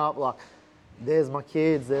pumps me up. Like, there's my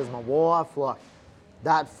kids, there's my wife. Like,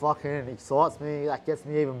 that fucking excites me. That gets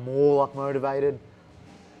me even more, like, motivated.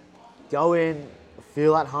 Go in,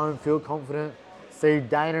 feel at home, feel confident. See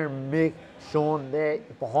Dana and Mick, Sean there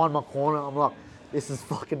behind my corner. I'm like, this is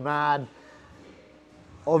fucking mad.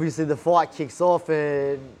 Obviously, the fight kicks off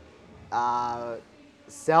and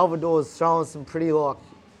Salvador's throwing some pretty, like,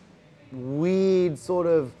 weird sort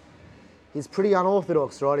of, he's pretty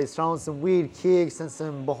unorthodox, right? He's throwing some weird kicks and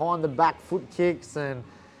some behind the back foot kicks, and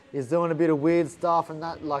he's doing a bit of weird stuff, and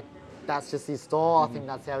that, like, that's just his style. I think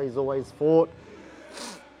that's how he's always fought.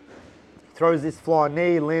 Throws this flying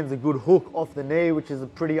knee, lands a good hook off the knee, which is a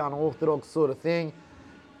pretty unorthodox sort of thing.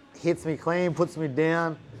 Hits me clean, puts me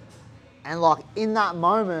down. And like in that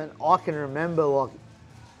moment, I can remember like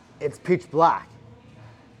it's pitch black.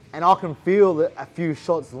 And I can feel that a few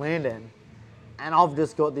shots landing. And I've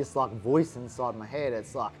just got this like voice inside my head.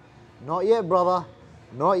 It's like, not yet, brother,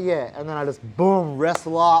 not yet. And then I just boom,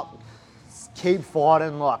 wrestle up, keep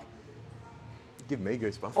fighting, like. Give me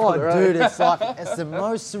goosebumps. Oh, dude, it's like, it's the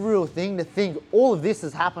most surreal thing to think all of this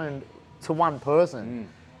has happened to one person.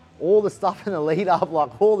 All the stuff in the lead up,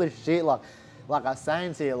 like all this shit, like I was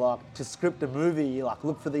saying to you, like to script a movie, you like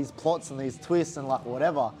look for these plots and these twists and like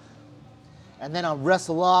whatever. And then I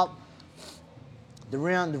wrestle up, the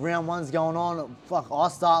round one's going on, fuck, I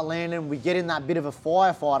start landing, we get in that bit of a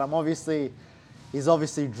firefight. He's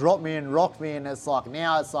obviously dropped me and rocked me, and it's like,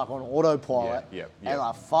 now it's like on autopilot. Yeah. And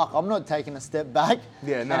like, fuck, I'm not taking a step back.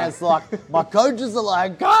 Yeah, no. And it's like, my coaches are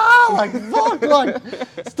like, like, fuck, like,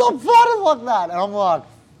 stop fighting like that. And I'm like,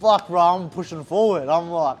 fuck, bro, I'm pushing forward. I'm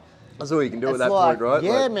like, that's all you can do at that like, point, right?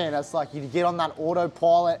 Yeah, like, man, it's like you get on that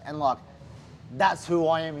autopilot, and like, that's who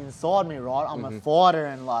I am inside me, right? I'm a fighter,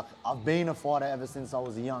 and like, I've been a fighter ever since I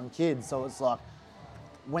was a young kid. So it's like,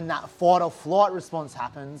 when that fight or flight response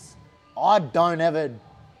happens, I don't ever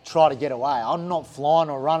try to get away. I'm not flying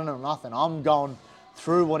or running or nothing. I'm going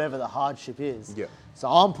through whatever the hardship is. Yeah. So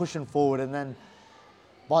I'm pushing forward, and then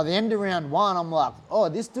by the end of round one, I'm like, oh,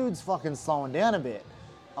 this dude's fucking slowing down a bit.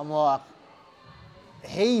 I'm like,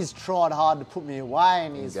 he's tried hard to put me away,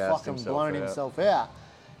 and he's fucking blown himself out.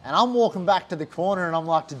 And I'm walking back to the corner, and I'm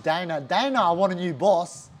like to Dana, I want a new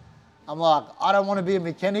boss. I'm like, I don't want to be a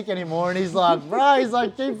mechanic anymore. And he's like, bro, he's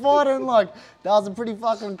like, keep fighting. Like, that was a pretty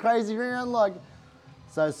fucking crazy round. Like,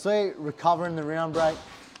 so sweet, recovering the round break.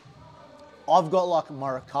 I've got like my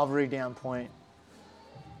recovery down point.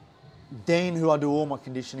 Dean, who I do all my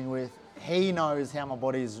conditioning with, he knows how my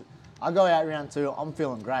body's. I go out round two, I'm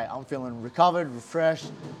feeling great. I'm feeling recovered,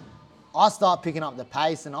 refreshed. I start picking up the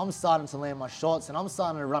pace, and I'm starting to land my shots, and I'm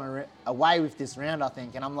starting to run away with this round, I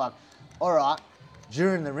think. And I'm like, all right.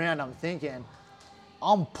 During the round, I'm thinking,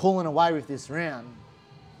 I'm pulling away with this round,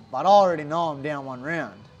 but I already know I'm down one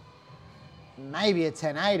round. Maybe a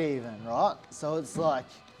 10-8 even, right? So it's like,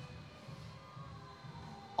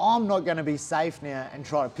 I'm not going to be safe now and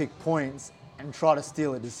try to pick points and try to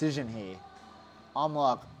steal a decision here. I'm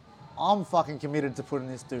like, I'm fucking committed to putting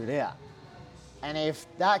this dude out. And if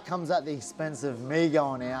that comes at the expense of me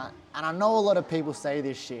going out, and I know a lot of people say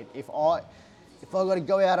this shit, if I got to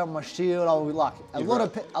go out on my shield, I'll be like, a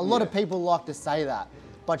lot of people like to say that,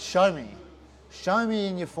 but show me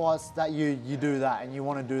in your fights that you do that, and you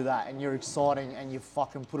want to do that, and you're exciting, and you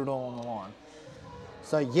fucking put it all on the line.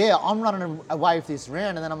 So yeah, I'm running away with this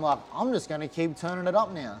round, and then I'm like, I'm just going to keep turning it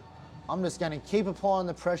up now. I'm just going to keep applying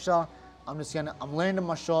the pressure. I'm landing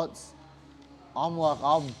my shots. I'm like,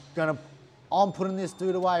 I'm putting this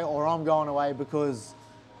dude away, or I'm going away, because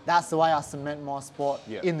that's the way I cement my spot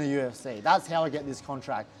in the UFC. That's how I get this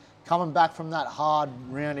contract. Coming back from that hard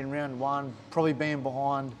round in round one, probably being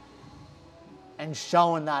behind, and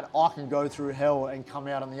showing that I can go through hell and come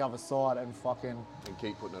out on the other side and fucking... And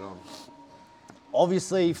keep putting it on.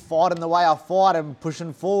 obviously fighting the way I fight and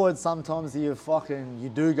pushing forward, sometimes you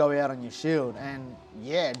do go out on your shield. And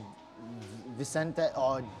yeah,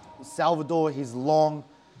 Salvador, he's long.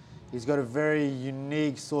 He's got a very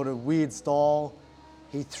unique sort of weird style.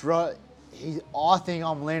 I think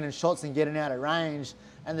I'm landing shots and getting out of range,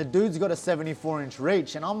 and the dude's got a 74-inch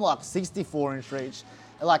reach, and I'm like 64-inch reach.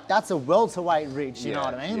 Like, that's a welterweight reach, you know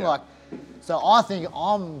what I mean? Yeah. Like, so I think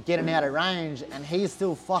I'm getting out of range, and he's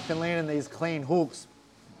still fucking landing these clean hooks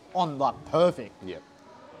on, like, perfect. Yep.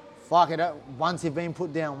 Fuck it, once you've been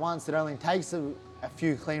put down once, it only takes a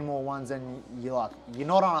few clean more ones, and you're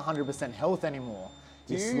not on 100% health anymore.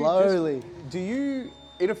 Do you,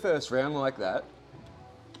 in a first round like that,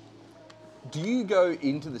 do you go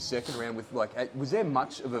into the second round with, like, was there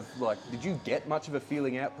much of a, like, did you get much of a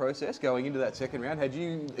feeling out process going into that second round? Had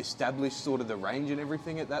you established sort of the range and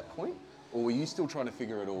everything at that point? Or were you still trying to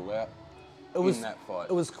figure it all out in that fight?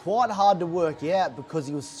 It was quite hard to work out because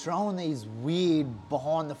he was throwing these weird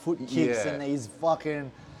behind the foot kicks and these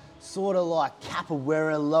fucking sort of like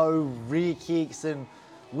capoeira low rear kicks and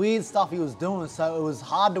weird stuff he was doing. So it was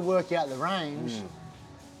hard to work out the range.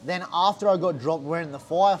 Then after I got dropped, we're in the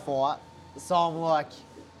firefight. So I'm like,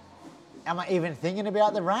 am I even thinking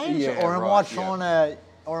about the range? Or am I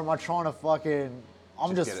trying to fucking,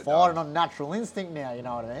 I'm just fighting on natural instinct now, you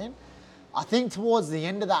know what I mean? I think towards the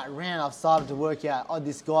end of that round, I've started to work out,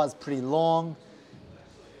 this guy's pretty long.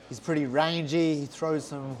 He's pretty rangy. He throws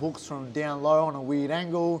some hooks from down low on a weird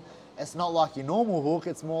angle. It's not like your normal hook.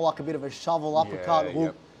 It's more like a bit of a shovel uppercut hook.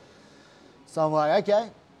 Yep. So I'm like, okay.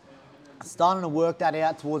 Starting to work that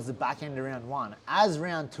out towards the back end of round one. As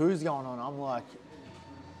round two's going on, I'm like,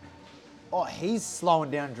 he's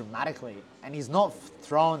slowing down dramatically. And he's not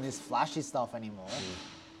throwing this flashy stuff anymore.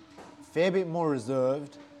 Fair bit more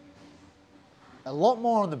reserved. A lot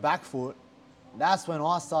more on the back foot. That's when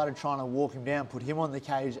I started trying to walk him down, put him on the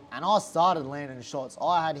cage, and I started landing shots.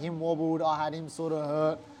 I had him wobbled, I had him sort of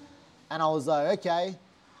hurt, and I was like, okay,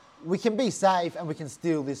 we can be safe and we can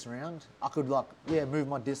steal this round. I could move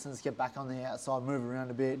my distance, get back on the outside, move around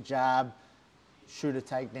a bit, jab, shoot a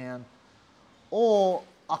takedown. Or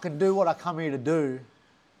I can do what I come here to do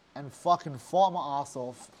and fucking fight my ass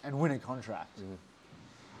off and win a contract.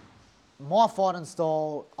 My fighting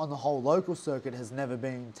style on the whole local circuit has never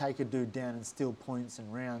been take a dude down and steal points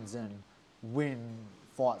and rounds and win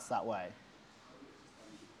fights that way.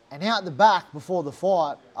 And out the back before the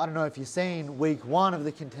fight, I don't know if you've seen, week one of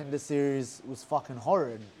the Contender Series was fucking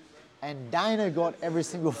horrid. And Dana got every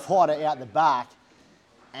single fighter out the back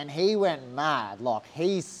and he went mad. Like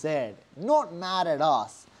he said, not mad at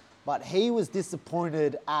us, but he was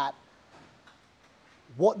disappointed at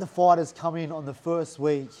what the fighters come in on the first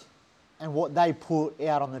week and what they put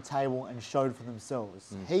out on the table and showed for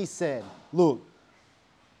themselves. He said, look,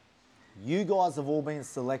 you guys have all been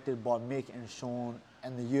selected by Mick and Sean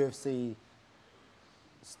and the UFC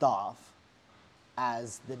staff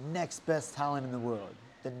as the next best talent in the world.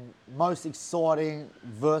 The most exciting,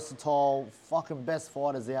 versatile, fucking best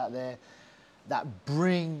fighters out there that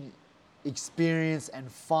bring experience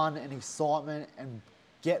and fun and excitement and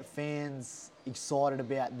get fans excited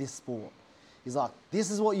about this sport. He's like,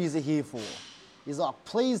 this is what you're here for. He's like,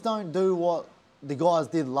 please don't do what the guys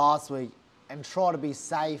did last week and try to be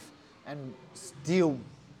safe and steal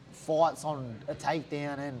fights on a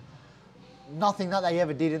takedown and nothing that they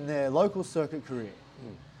ever did in their local circuit career.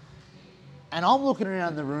 And I'm looking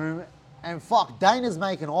around the room and Dana's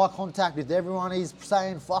making eye contact with everyone. He's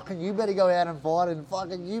saying, fucking, you better go out and fight and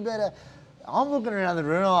fucking, you better. I'm looking around the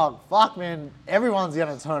room like, fuck, man, everyone's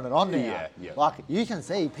going to turn it on now. Like, you can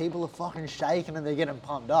see people are fucking shaking and they're getting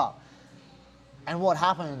pumped up. And what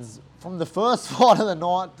happens from the first fight of the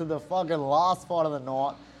night to the fucking last fight of the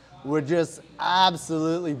night were just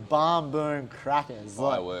absolutely barn-burn crackers.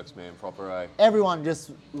 Fireworks, man, proper A. Everyone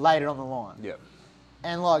just laid it on the line. Yep.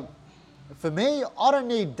 And like, for me, I don't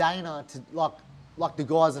need Dana to, like the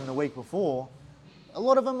guys in the week before. A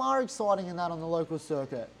lot of them are exciting in that on the local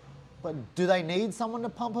circuit. But do they need someone to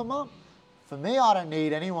pump them up? For me, I don't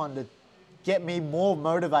need anyone to get me more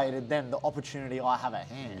motivated than the opportunity I have at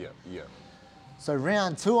hand. Yeah. So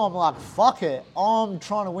round two, I'm like, fuck it. I'm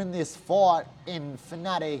trying to win this fight in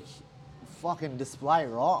fanatic fucking display,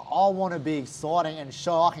 right? I want to be exciting and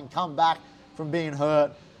show I can come back from being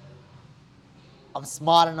hurt. I'm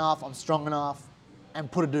smart enough, I'm strong enough,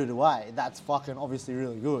 and put a dude away. That's fucking obviously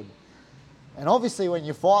really good. And obviously when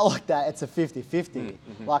you fight like that, it's a 50-50.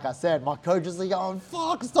 Like I said, my coaches are going,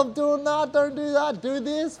 fuck, stop doing that, don't do that, do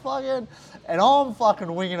this, fucking. And I'm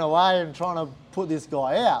fucking winging away and trying to put this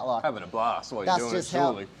guy out. Like, having a blast while you're doing it,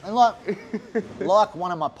 surely. And like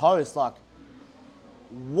one of my posts, like,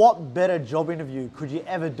 what better job interview could you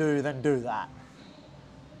ever do than do that?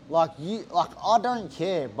 Like I don't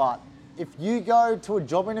care, but if you go to a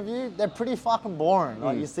job interview, they're pretty fucking boring.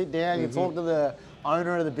 Like you sit down, you talk to the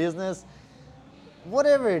owner of the business,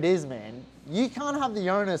 whatever it is, man. You can't have the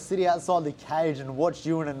owner sit outside the cage and watch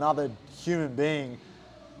you and another human being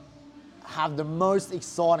have the most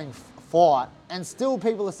exciting fight, and still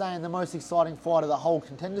people are saying the most exciting fight of the whole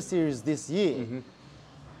Contender Series this year.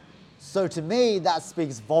 So to me, that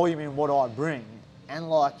speaks volume in what I bring. And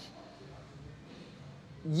like,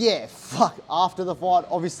 yeah, fuck, after the fight,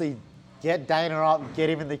 obviously get Dana up, get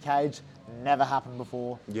him in the cage. Never happened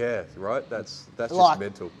before. Yeah, right? That's like, just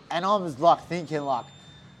mental. And I was like thinking like,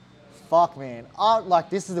 fuck man,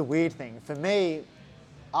 this is the weird thing. For me,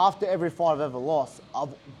 after every fight I've ever lost,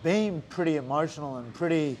 I've been pretty emotional and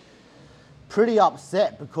pretty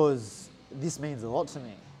upset because this means a lot to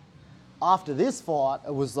me. After this fight,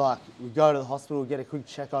 it was like, we go to the hospital, get a quick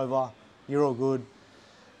check over, you're all good,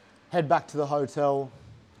 head back to the hotel,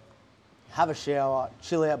 have a shower,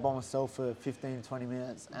 chill out by myself for 15, 20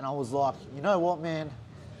 minutes. And I was like, you know what, man?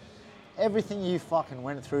 Everything you fucking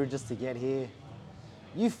went through just to get here,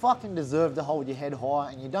 you fucking deserve to hold your head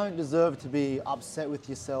high, and you don't deserve to be upset with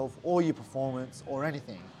yourself or your performance or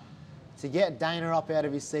anything. To get Dana up out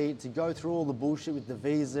of his seat, to go through all the bullshit with the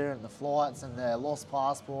visa and the flights and the lost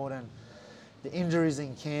passport and the injuries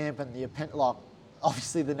in camp and the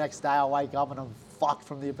obviously the next day I wake up and I'm fucked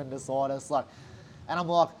from the appendicitis. And I'm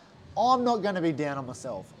like, I'm not going to be down on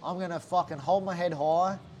myself. I'm going to fucking hold my head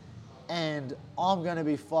high, and I'm going to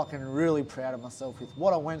be fucking really proud of myself with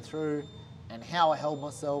what I went through and how I held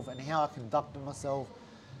myself and how I conducted myself.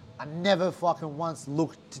 I never fucking once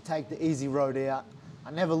looked to take the easy road out.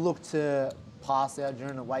 I never looked to pass out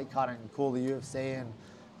during the weight cut and call the UFC, and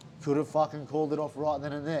could have fucking called it off right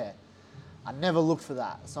then and there. I never looked for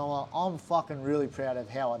that. So I'm fucking really proud of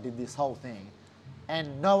how I did this whole thing.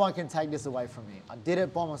 And no one can take this away from me. I did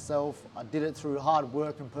it by myself. I did it through hard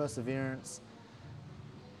work and perseverance,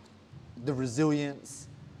 the resilience,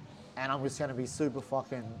 and I'm just going to be super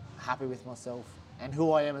fucking happy with myself and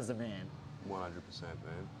who I am as a man. 100%, man.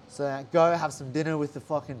 So go have some dinner with the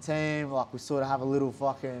fucking team. Like, we sort of have a little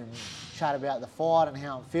fucking chat about the fight and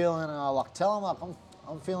how I'm feeling. And I tell them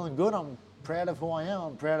I'm feeling good. I'm proud of who I am.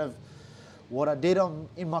 I'm proud of what I did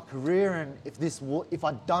in my career. And if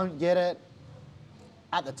I don't get it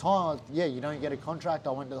at the time, you don't get a contract.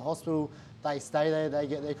 I went to the hospital. They stay there. They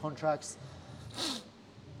get their contracts.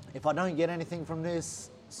 If I don't get anything from this,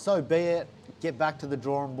 so be it. Get back to the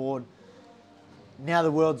drawing board. Now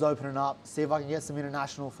the world's opening up. See if I can get some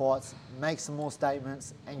international fights, make some more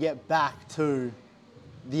statements, and get back to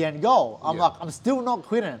the end goal. I'm still not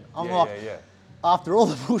quitting. After all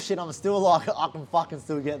the bullshit, I'm still like, I can fucking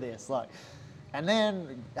still get this. And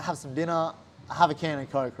then have some dinner, have a can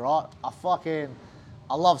of Coke, right?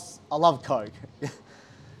 I love Coke.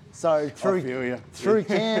 So through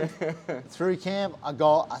camp,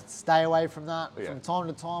 I stay away from that. Yeah. From time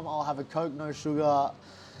to time, I'll have a Coke, no sugar.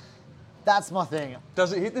 That's my thing.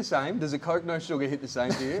 Does it hit the same? Does a Coke, no sugar hit the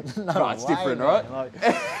same to you? No, it's different, man.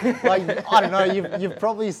 Right? I don't know. You've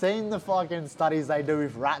probably seen the fucking studies they do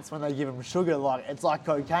with rats when they give them sugar. It's like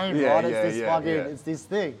cocaine, right? It's this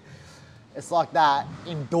thing. It's like that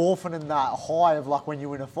endorphin and that high of when you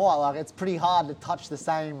win a fight. It's pretty hard to touch the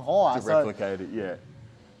same high. To replicate it, yeah.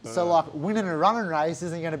 So winning a running race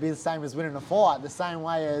isn't going to be the same as winning a fight. The same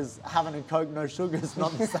way as having a Coke, no sugar is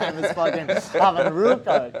not the same as fucking having a real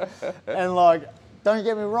Coke. And don't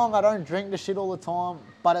get me wrong, I don't drink the shit all the time.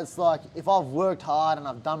 But it's if I've worked hard and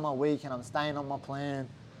I've done my week and I'm staying on my plan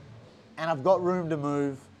and I've got room to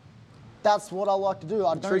move, that's what I like to do.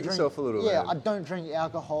 Treat yourself a little. Yeah, I don't drink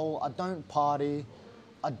alcohol. I don't party.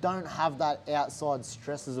 I don't have that outside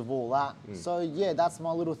stresses of all that. So yeah, that's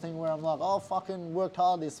my little thing where I'm like, oh, fucking worked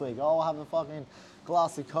hard this week. Oh, I'll have a fucking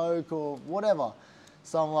glass of Coke or whatever.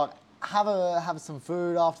 So I'm like, have some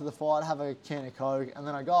food after the fight, have a can of Coke, and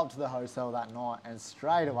then I go up to the hotel that night, and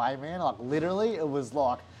straight away, man, literally, it was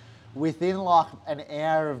within an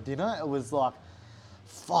hour of dinner, it was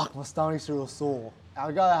fuck, my stomach's real sore.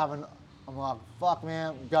 I'm like, fuck,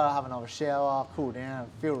 man, go have another shower, cool down,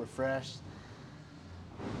 feel refreshed.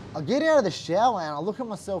 I get out of the shower and I look at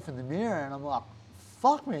myself in the mirror and I'm like,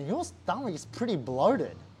 fuck, man, your stomach is pretty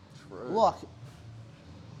bloated. True.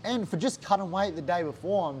 And for just cutting weight the day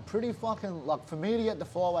before, I'm pretty fucking, for me to get to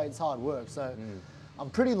flyweight, it's hard work. So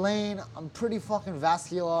I'm pretty lean, I'm pretty fucking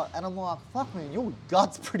vascular, and I'm like, fuck, man, your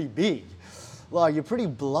gut's pretty big. You're pretty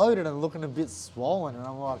bloated and looking a bit swollen. And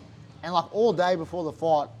I'm like, all day before the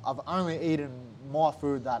fight, I've only eaten my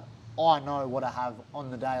food that I know what I have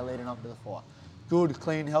on the day leading up to the fight. good,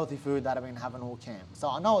 clean, healthy food that I've been having all camp. So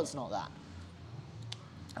I know it's not that.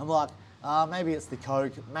 I'm like, maybe it's the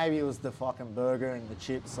Coke, maybe it was the fucking burger and the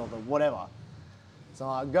chips or the whatever. So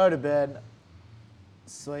I go to bed,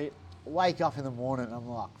 sweet, wake up in the morning and I'm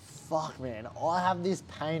like, fuck man, I have this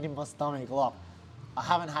pain in my stomach. Like, I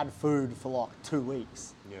haven't had food for like 2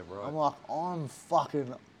 weeks. Yeah, right. I'm like, I'm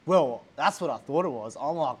fucking, well, that's what I thought it was.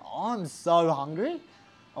 I'm like, I'm so hungry.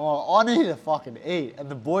 I'm like, I need to fucking eat.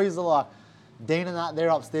 And the boys are like, Dean and that, they're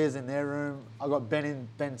upstairs in their room. I got Ben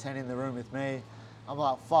 10 in the room with me. I'm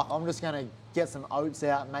like, fuck, I'm just gonna get some oats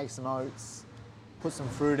out, make some oats, put some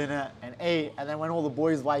fruit in it and eat. And then when all the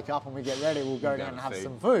boys wake up and we get ready, we'll go down and have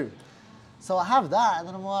some food. So I have that and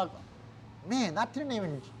then I'm like, man, that didn't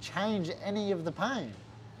even change any of the pain.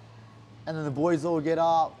 And then the boys all get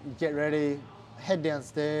up, get ready, head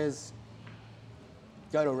downstairs,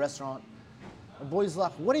 go to a restaurant. The boys are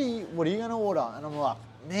like, what are you gonna order? And I'm like,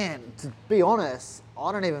 man, to be honest,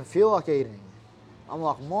 I don't even feel like eating. I'm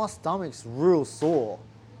like, my stomach's real sore.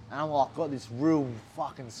 And I'm like, got this real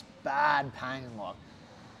fucking bad pain, like.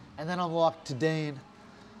 And then I'm like to Dean,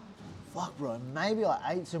 fuck bro, maybe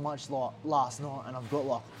I ate too much like last night and I've got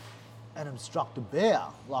like an obstructed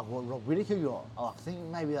bowel, like what Rob Whittaker got. I like, think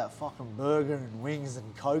maybe that fucking burger and wings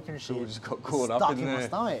and Coke and shit just got caught up stuck in my there.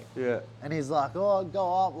 stomach. Yeah. And he's like, oh,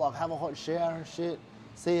 go up, like have a hot shower and shit,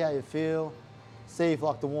 see how you feel, see if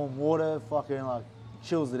like the warm water fucking like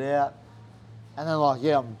chills it out. And then like,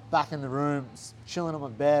 yeah, I'm back in the room, chilling on my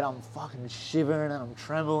bed, I'm fucking shivering and I'm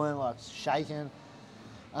trembling, like shaking. And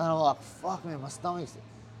then I'm like, fuck man, my stomach's,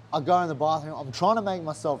 I go in the bathroom, I'm trying to make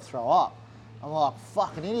myself throw up. I'm like,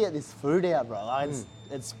 fucking idiot, this food out, bro. Like,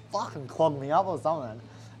 it's fucking clogged me up or something.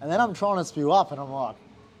 And then I'm trying to spew up and I'm like,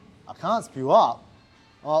 I can't spew up.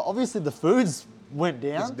 Well, obviously the food's went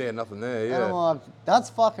down. It's there, nothing there, yeah. And I'm like, that's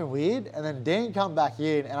fucking weird. And then Dan come back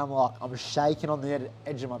in and I'm like, I'm shaking on the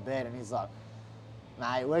edge of my bed and he's like,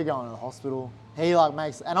 mate, we're going to the hospital. He like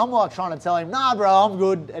makes, and I'm like trying to tell him, nah bro, I'm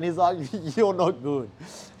good. And he's like, you're not good.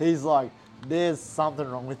 He's like, there's something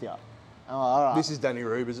wrong with you. I'm like, all right. This is Danny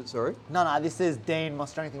Rube, is it? Sorry. No, this is Dean, my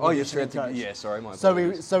strength and Oh, your conditioning strength. coach. Yeah, sorry, my So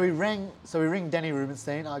apologies. we ring Danny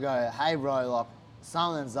Rubenstein. I go, hey bro, like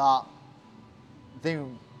something's up.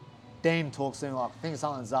 Dean talks to him like, think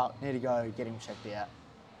something's up. Need to go get him checked out.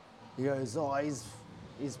 He goes, oh,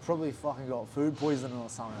 he's probably fucking got food poisoning or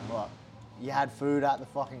something. Like, you had food at the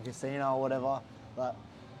fucking casino or whatever. But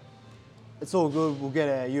it's all good. We'll get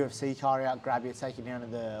a UFC car out, grab you, take you down to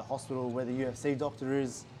the hospital where the UFC doctor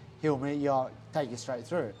is. He'll meet you, take you straight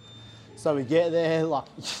through. So we get there, like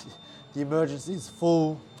the emergency's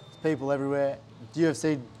full, there's people everywhere. The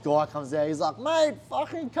UFC guy comes out, he's like, mate,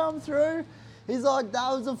 fucking come through. He's like,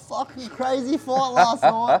 that was a fucking crazy fight last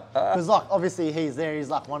night. Because like obviously he's there, he's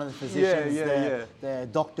like one of the physicians, the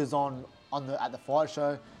doctors at the fight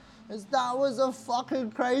show. He goes, that was a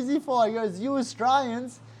fucking crazy fight. He goes, you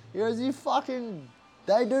Australians, he goes,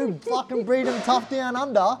 they do fucking breed them tough down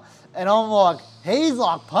under. And I'm like, he's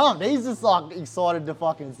like pumped. He's just like excited to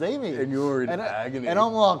fucking see me. And you're in agony. And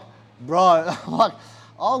I'm like, bro, I'm like,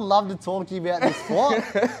 I'd love to talk to you about this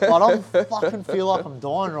fight, but I fucking feel like I'm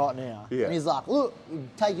dying right now. Yeah. And he's like, look,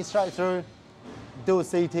 take you straight through, do a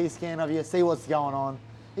CT scan of you, see what's going on.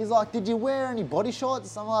 He's like, did you wear any body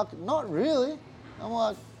shots? I'm like, not really. I'm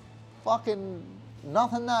like, fucking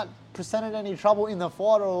nothing that presented any trouble in the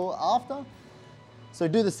fight or after. So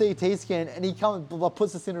do the CT scan and he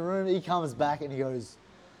puts us in a room, he comes back and he goes,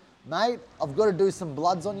 mate, I've got to do some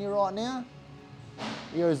bloods on you right now.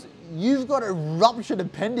 He goes, you've got a ruptured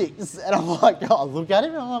appendix. And I'm like, I look at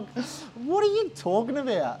him and I'm like, what are you talking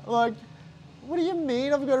about? Like, what do you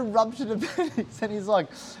mean I've got a ruptured appendix? And he's like,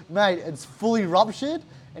 mate, it's fully ruptured.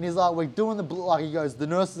 And he's like, we're doing he goes, the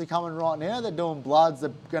nurses are coming right now, they're doing bloods,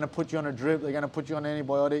 they're going to put you on a drip, they're going to put you on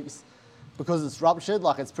antibiotics because it's ruptured,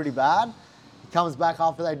 like it's pretty bad. Comes back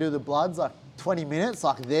after they do the bloods, like 20 minutes,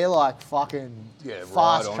 like they're like fucking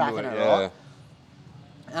fast tracking it, right?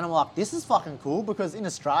 And I'm like, this is fucking cool because in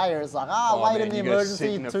Australia it's like, wait in the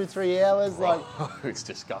emergency 2-3 hours, like. It's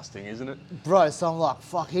disgusting, isn't it? Bro, so I'm like,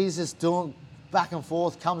 fuck, he's just doing back and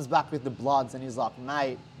forth, comes back with the bloods and he's like,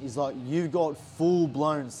 mate, he's like, you've got full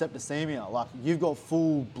blown septicemia, like you've got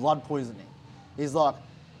full blood poisoning. He's like,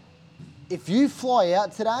 if you fly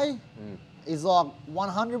out today, he's like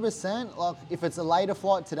 100%, like if it's a later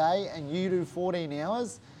flight today and you do 14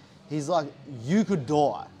 hours, he's like, you could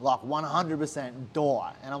die, like 100%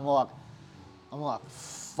 die. And I'm like,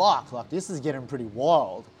 fuck, like this is getting pretty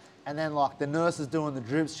wild. And then like the nurse is doing the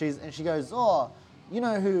drips, she goes, oh, you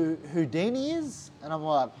know who Houdini is? And I'm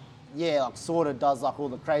like, yeah, like sort of does like all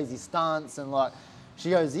the crazy stunts and like,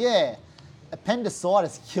 she goes, yeah,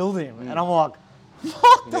 appendicitis killed him. And I'm like,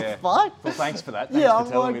 What the fuck? Well, thanks for that. Thanks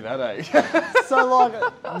for telling me that, eh? So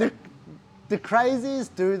like, the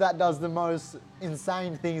craziest dude that does the most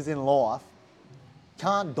insane things in life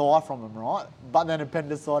can't die from them, right? But then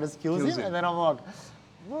appendicitis kills him. And then I'm like,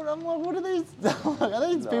 what are these? Are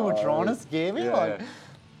these people trying to scare me? Yeah.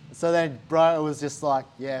 So then, bro, it was just like,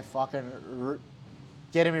 yeah, fucking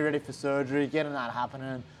getting me ready for surgery, getting that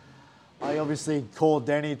happening. I obviously called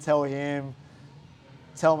Denny, tell him,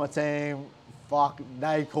 tell my team. Fuck,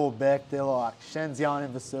 they called Beck. They're like, Shen's going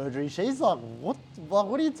in for surgery. She's like, what? Like,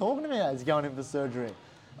 what are you talking about? He's going in for surgery.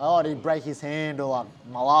 Oh, did he break his hand? Or like,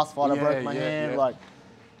 my last fight, I broke my hand. Like,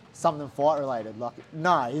 something fight related. Like,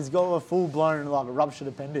 no, he's got a full blown like a ruptured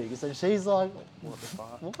appendix. And she's like, what the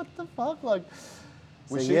fuck? What the fuck? Like,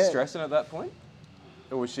 was so, she stressing at that point?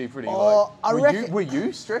 Or was she pretty like, were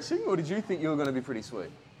you stressing or did you think you were going to be pretty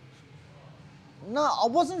sweet? No, I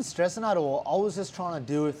wasn't stressing at all. I was just trying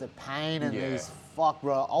to deal with the pain and these, fuck,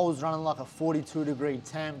 bro. I was running like a 42-degree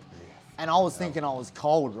temp and I was thinking I was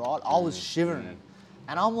cold, right? I was shivering.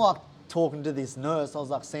 And I'm like talking to this nurse. I was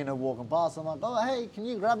like seeing her walking past. I'm like, oh, hey, can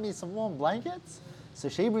you grab me some warm blankets? So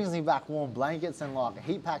she brings me back warm blankets and like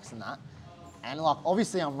heat packs and that. And like,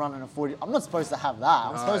 obviously I'm running a 40, I'm not supposed to have that.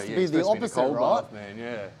 I'm supposed to be the opposite, right? Bath, man,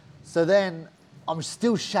 yeah. So then I'm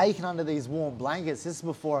still shaking under these warm blankets. This is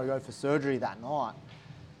before I go for surgery that night.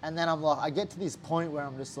 And then I'm like, I get to this point where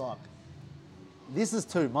I'm just like, this is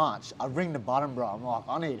too much. I ring the button, bro. I'm like,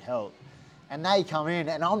 I need help. And they come in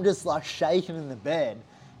and I'm just like shaking in the bed.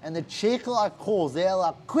 And the chick like calls out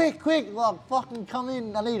like, quick, like fucking come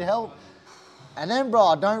in, I need help. And then, bro,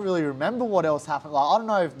 I don't really remember what else happened. Like, I don't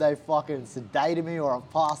know if they fucking sedated me or I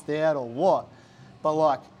passed out or what. But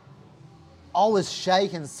like, I was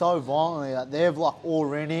shaking so violently that they've like all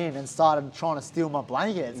ran in and started trying to steal my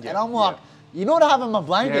blankets. And I'm like, you're not having my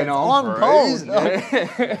blankets, I'm cold.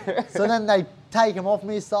 So then they take them off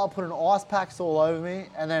me, start putting ice packs all over me.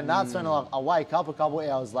 And then that's when like I wake up a couple of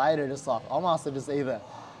hours later, just like, I must have just either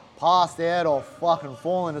passed out or fucking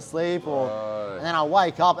fallen asleep or, and then I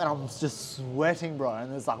wake up and I'm just sweating, bro.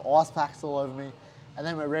 And there's like ice packs all over me. And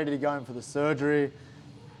then we're ready to go in for the surgery.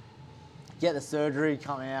 Get the surgery,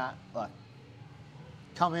 come out,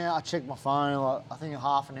 I check my phone, like, I think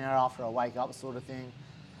half an hour after I wake up sort of thing.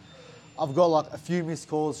 I've got like a few missed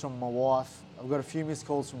calls from my wife. I've got a few missed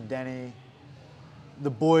calls from Danny.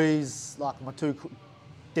 The boys, like my two,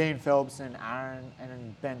 Dean Phelps and Aaron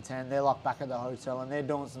and Ben 10, they're like back at the hotel and they're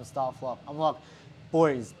doing some stuff. Like, I'm like,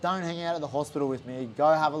 boys, don't hang out at the hospital with me.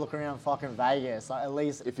 Go have a look around fucking Vegas. Like, at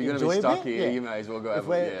least if you're going to be stuck here, you may as well go have a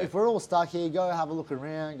look. If we're all stuck here, go have a look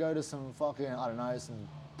around, go to some fucking, I don't know, some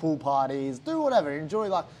pool parties, do whatever, enjoy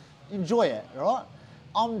it, right?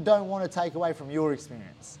 I don't want to take away from your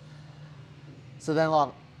experience. So then like,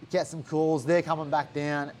 get some calls, they're coming back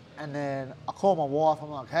down, and then I call my wife, I'm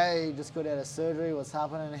like, hey, just got out of surgery, what's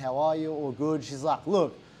happening, how are you, all good? She's like,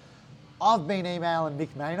 look, I've been emailing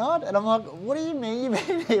Mick Maynard, and I'm like, what do you mean you've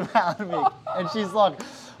been emailing Mick? And she's like,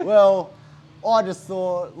 well, I just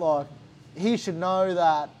thought like, he should know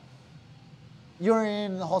that you're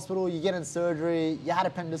in the hospital, you get in surgery, you had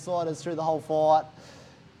appendicitis through the whole fight.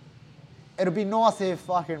 It'd be nice if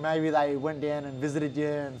fucking maybe they went down and visited you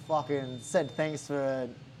and fucking said thanks for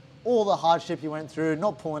all the hardship you went through,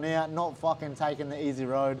 not pulling out, not fucking taking the easy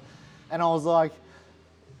road. And I was like,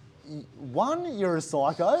 one, you're a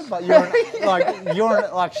psycho, but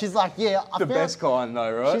she's like, yeah. The best kind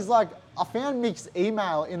though, right? She's like, I found Mick's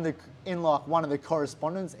email in like one of the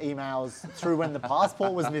correspondence emails through when the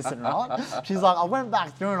passport was missing, right? She's like, I went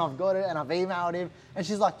back through and I've got it and I've emailed him. And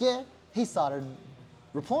she's like, yeah, he started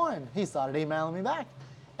replying. He started emailing me back.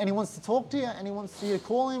 And he wants to talk to you and he wants you to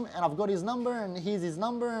call him and I've got his number and here's his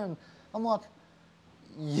number. And I'm like,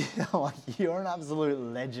 yeah, like you're an absolute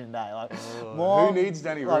legend, eh? Like, who needs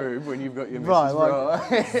Danny Rube when you've got your missus, bro?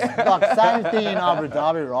 Like same thing in Abu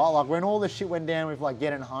Dhabi, right? Like when all the shit went down with like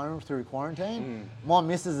getting home through quarantine, my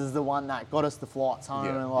missus is the one that got us the flights home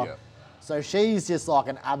and like, so she's just like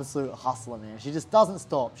an absolute hustler, man. She just doesn't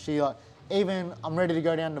stop. She like, even I'm ready to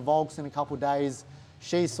go down to Volks in a couple of days.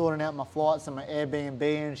 She's sorting out my flights and my Airbnb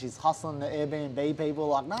and she's hustling the Airbnb people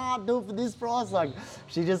like, nah, do it for this price. Like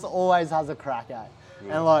she just always has a crack at it.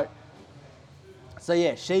 And like, so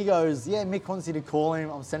yeah, she goes, yeah, Mick wants you to call him.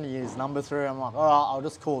 I'm sending you his number through. I'm like, all right, I'll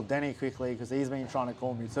just call Denny quickly because he's been trying to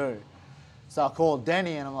call me too. So I called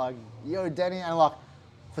Denny and I'm like, yo, Denny. And like,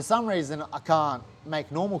 for some reason, I can't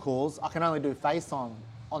make normal calls. I can only do FaceTime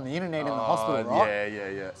on the internet in the hospital, right?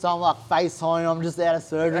 Yeah. So I'm like, FaceTime, I'm just out of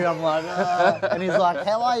surgery. I'm like, and he's like,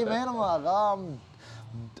 how are you, man? I'm like,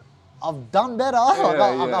 I've done better.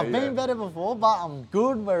 I've been better before, but I'm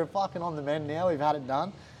good. We're fucking on the mend now. We've had it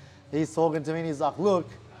done. he's talking to me and he's like, look,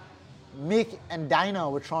 Mick and Dana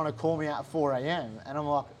were trying to call me at 4 a.m. And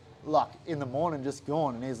I'm like, in the morning, just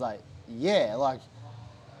gone. And he's like, yeah, like,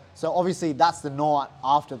 so obviously that's the night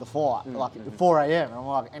after the fight, like 4 a.m. And I'm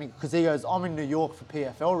like, because he goes, I'm in New York for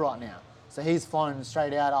PFL right now. So he's flown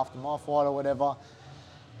straight out after my fight or whatever.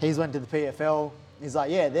 He's went to the PFL. He's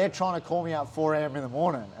like, yeah, they're trying to call me at 4 a.m. in the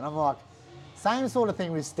morning. And I'm like, same sort of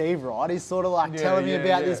thing with Steve, right? He's sort of like telling me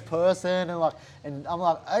about this person and I'm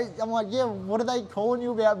like, yeah, what are they calling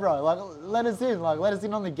you about, bro? Like, let us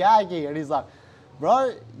in on the gag here. And he's like,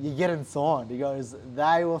 bro, you're getting signed. He goes,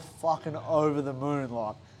 they were fucking over the moon,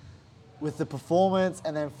 like, with the performance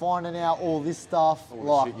and then finding out all this stuff. All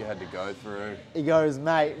like, the shit you had to go through. He goes,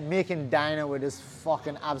 mate, Mick and Dana were just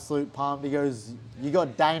fucking absolute pumped. He goes, you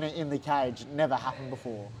got Dana in the cage. Never happened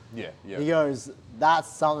before. Yeah. He goes,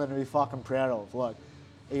 that's something to be fucking proud of. Like,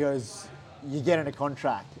 he goes, you get in a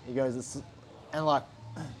contract. He goes, it's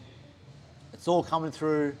all coming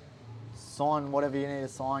through. Sign whatever you need to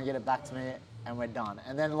sign, get it back to me, and we're done.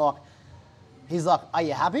 And then, like, he's like, are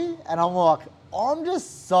you happy? And I'm like, I'm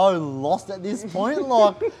just so lost at this point.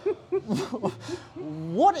 Like,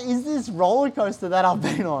 what is this roller coaster that I've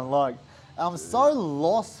been on? Like, I'm so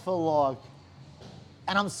lost for, like,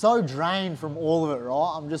 and I'm so drained from all of it,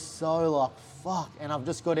 right? I'm just so like, fuck. And I've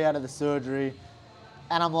just got out of the surgery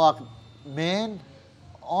and I'm like, man,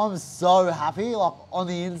 I'm so happy. Like, on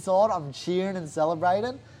the inside, I'm cheering and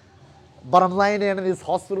celebrating. But I'm laying down in this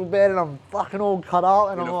hospital bed and I'm fucking all cut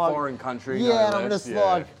up. And in I'm a like, foreign country, yeah, and no I'm less, just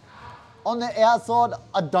like, on the outside,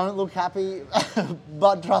 I don't look happy,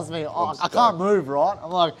 but trust me, I can't move, right?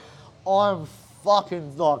 I'm like, I'm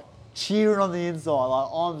fucking like cheering on the inside. Like,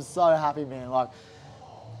 I'm so happy, man. Like,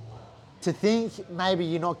 to think maybe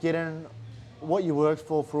you're not getting what you worked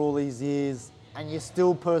for all these years and you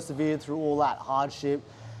still persevered through all that hardship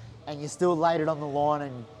and you still laid it on the line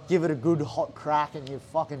and give it a good hot crack and you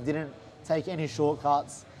fucking didn't take any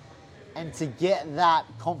shortcuts. And to get that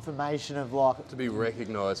confirmation of like... To be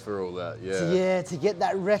recognised for all that, to get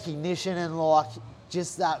that recognition and like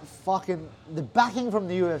just that fucking... The backing from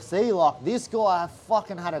the UFC, like this guy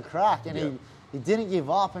fucking had a crack and he didn't give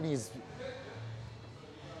up and he's...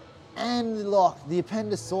 And like the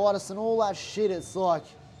appendicitis and all that shit, it's like...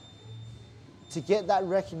 To get that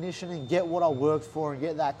recognition and get what I worked for and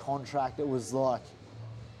get that contract, it was like...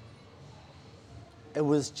 It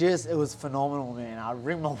was phenomenal, man. I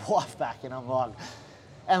ring my wife back and I'm like,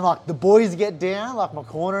 and like the boys get down, like my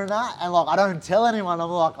corner and that, and like I don't tell anyone.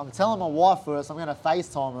 I'm telling my wife first, I'm gonna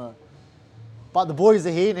FaceTime her. But the boys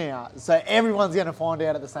are here now, so everyone's gonna find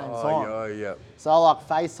out at the same time. Yeah. So I like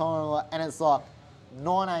FaceTime her, and it's like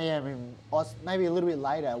 9 a.m. and maybe a little bit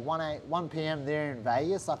later, 1 p.m. there in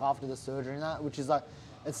Vegas, like after the surgery and that, which is like,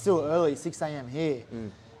 it's still early, 6 a.m. here.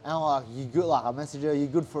 And I'm like, you good? Like, I messaged her, you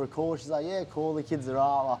good for a call? She's like, yeah, cool, the kids are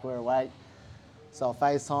up, like, we're awake. So I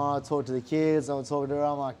FaceTime, I talk to the kids, I'm talking to her,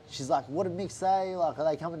 I'm like, she's like, what did Mick say? Like, are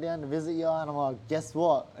they coming down to visit you? And I'm like, guess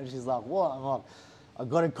what? And she's like, what? I'm like, I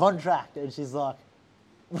got a contract. And she's like,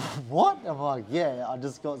 what? I'm like, yeah, I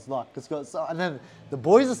just got so. And then the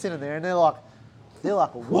boys are sitting there and they're like,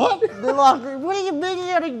 what? They're like, what are you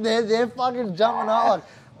being? They're fucking jumping up, like,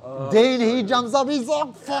 Dean, he jumps up, he's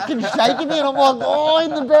like fucking shaking me, and I'm like, oh, in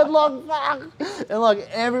the bed, like, fuck. And like,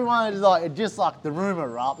 everyone is like, it just like, the room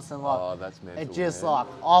erupts, and like, oh, that's mental, it just man. like,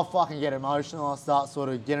 I'll fucking get emotional, I'll start sort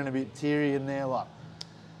of getting a bit teary in there, like,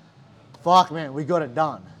 fuck, man, we got it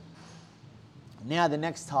done. Now the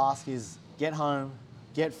next task is get home,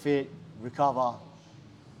 get fit, recover,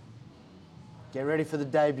 get ready for the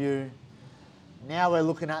debut. Now we're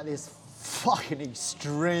looking at this fucking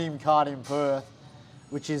extreme card in Perth,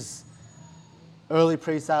 which is early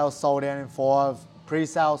pre-sales sold out in 5,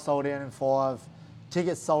 pre-sales sold out in 5,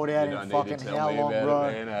 tickets sold out in fucking how long, bro?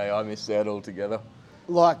 It, man. Hey, I missed out altogether.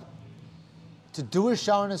 Like, to do a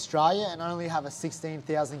show in Australia and only have a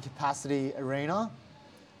 16,000 capacity arena,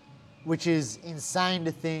 which is insane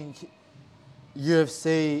to think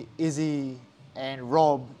UFC, Izzy and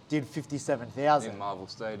Rob did 57,000. In Marvel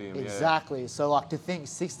Stadium, Exactly. So like to think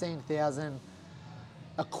 16,000,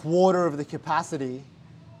 a quarter of the capacity,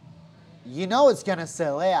 you know it's going to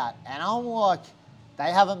sell out. And I'm like,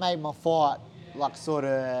 they haven't made my fight like sort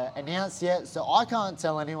of announced yet, so I can't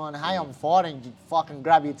tell anyone, hey, I'm fighting, you fucking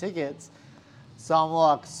grab your tickets. So I'm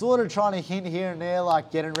like sort of trying to hint here and there,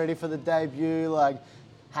 like getting ready for the debut, like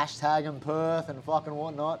hashtag in Perth and fucking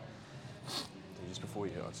whatnot. Just before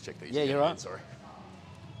you, let's check these. Yeah, you're right. Sorry.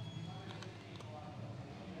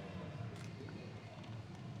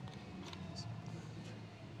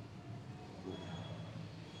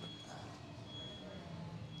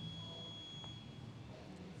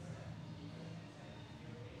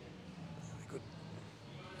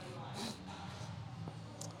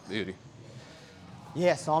 Beauty.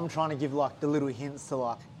 Yeah, so I'm trying to give like the little hints to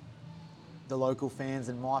like the local fans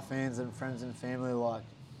and my fans and friends and family, like,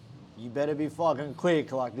 you better be fucking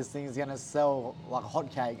quick, like this thing's gonna sell like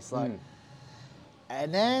hotcakes, like.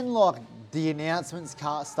 And then like the announcements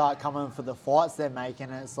can't start coming for the fights they're making,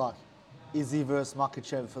 and it's like Izzy versus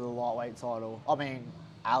Makhachev for the lightweight title. I mean,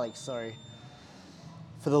 Alex, sorry,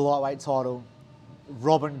 for the lightweight title.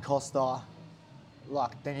 Robin Costa,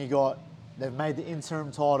 like then they've made the interim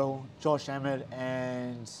title, Josh Emmett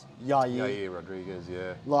and Yair Rodriguez,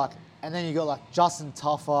 yeah. Like, and then you got like Justin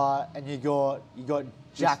Tuffer, and you got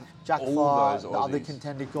Jack all Farr, those the other Aussies.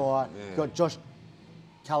 contender guy. Yeah. You got Josh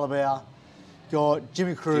Calabau, got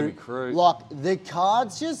Jimmy Crute. Crute. Like the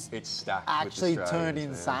cards just It's stacked actually with turned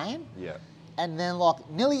Australians, insane. man. Yeah. And then like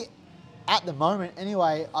nearly at the moment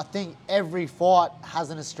anyway, I think every fight has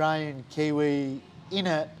an Australian Kiwi in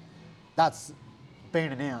it that's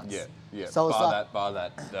been announced. Yeah, yeah. So it's like bar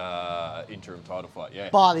that interim title fight, yeah.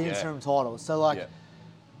 bar the Yeah. interim title. So like Yeah.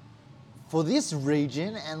 for this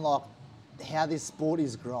region and like how this sport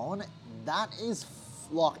is growing, that is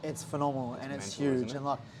like it's phenomenal and it's Mental, isn't huge. it? And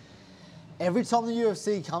like every time the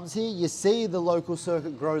UFC comes here, you see the local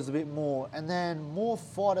circuit grows a bit more, and then more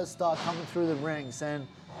fighters start coming through the ranks and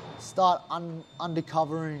start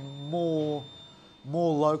undercovering more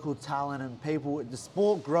local talent and people. The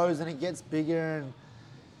sport grows and it gets bigger and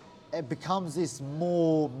it becomes this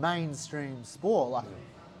more mainstream sport. Like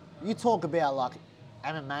you talk about like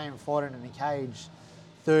MMA and fighting in a cage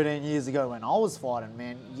 13 years ago when I was fighting,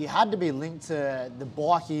 man, you had to be linked to the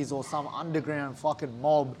bikies or some underground fucking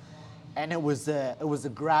mob, and it was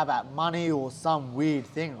a grab at money or some weird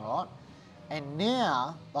thing, right? And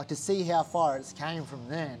now, like to see how far it's came from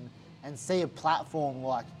then and see a platform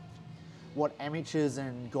like what amateurs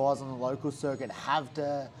and guys on the local circuit have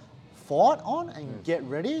to fight on and get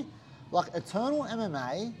ready. Like Eternal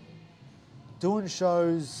MMA, doing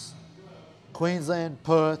shows, Queensland,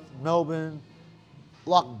 Perth, Melbourne,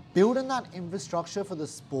 like building that infrastructure for the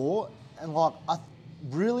sport. And like I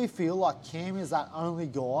really feel like Cam is that only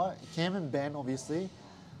guy, Cam and Ben obviously,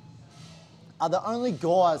 are the only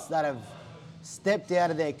guys that have stepped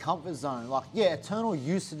out of their comfort zone. Like, yeah, Eternal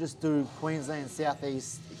used to just do Queensland,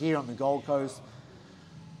 Southeast, here on the Gold Coast,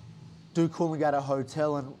 do Coolangatta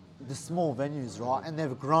Hotel and the small venues, right? And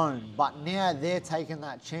they've grown. But now they're taking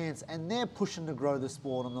that chance and they're pushing to grow the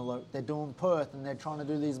sport on the they're doing Perth and they're trying to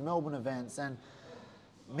do these Melbourne events. And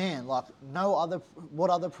man, like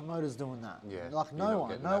what other promoters doing that? Yeah, Like you're not no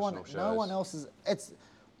getting one else is.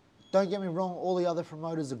 Don't get me wrong, all the other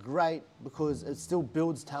promoters are great because it still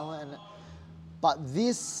builds talent. But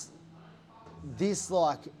this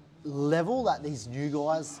like level that these new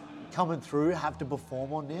guys coming through have to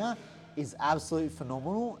perform on now is absolutely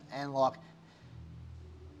phenomenal, and like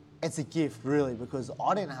it's a gift really because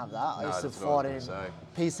I didn't have that. I used to that's what I fight was in gonna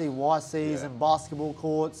PCYCs Yeah. and basketball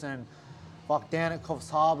courts and fuck down at Coffs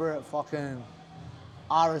Harbour at fucking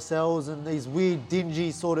RSLs and these weird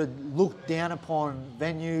dingy sort of looked down upon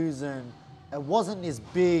venues, and it wasn't this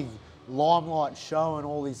big limelight show and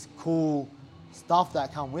all this cool stuff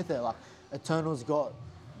that come with it. Like Eternal's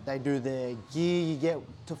they do their gear you get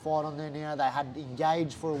to fight on there now. They had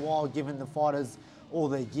Engage for a while, giving the fighters all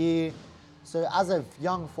their gear. So as a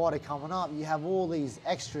young fighter coming up, you have all these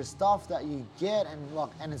extra stuff that you get,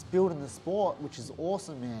 and it's building the sport, which is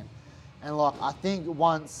awesome, man. And like I think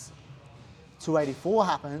once 284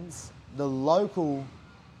 happens, the local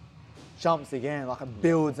jumps again, like it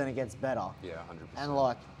builds and it gets better. Yeah, 100%. And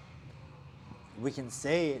like we can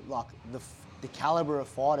see it, like the caliber of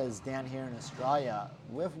fighters down here in Australia,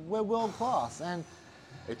 we're world class. And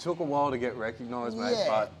it took a while to get recognised, mate, Yeah.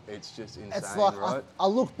 but it's just insane, it's like right? I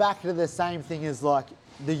look back to the same thing as like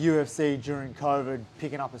the UFC during COVID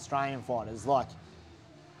picking up Australian fighters. Like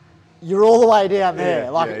you're all the way down there. Yeah,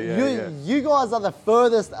 like yeah. you guys are the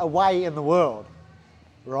furthest away in the world,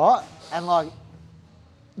 right? And like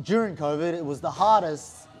during COVID, it was the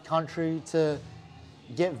hardest country to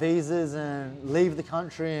get visas and leave the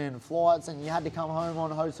country and flights, and you had to come home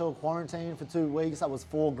on hotel quarantine for 2 weeks. That was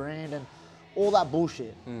 $4,000 and all that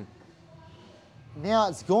bullshit. Now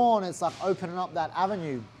it's gone. It's like opening up that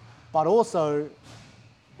avenue, but also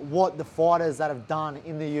what the fighters that have done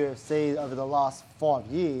in the UFC over the last 5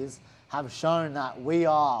 years have shown that we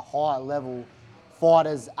are high level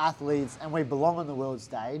fighters, athletes, and we belong on the world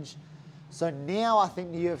stage. So now I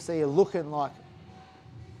think the UFC are looking like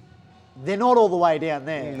they're not all the way down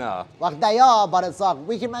there. No. Like they are, but it's like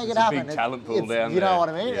we can make it a happen. big talent pool down you know there. what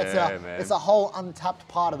I mean? Yeah, man. It's a whole untapped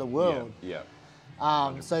part of the world. Yeah.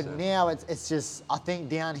 So 100%. now it's just, I think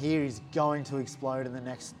down here is going to explode in the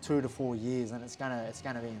next 2 to 4 years, and it's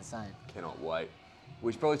gonna be insane. Cannot wait.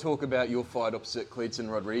 We should probably talk about your fight opposite Cleedson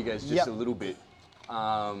Rodriguez just a little bit.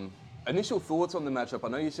 Initial thoughts on the matchup. I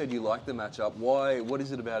know you said you liked the matchup. Why? What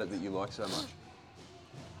is it about it that you like so much?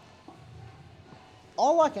 I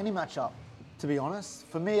like any matchup, to be honest.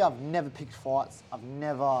 For me, I've never picked fights. I've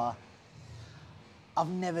never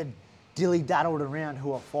dilly-daddled around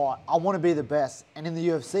who I fight. I want to be the best. And in the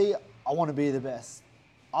UFC, I want to be the best.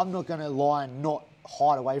 I'm not going to lie and not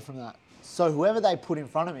hide away from that. So whoever they put in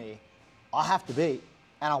front of me, I have to beat.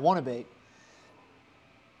 And I want to beat.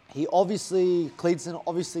 Cleedson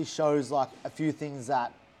obviously shows like a few things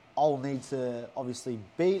that I'll need to obviously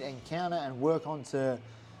beat and counter and work on to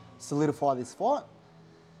solidify this fight.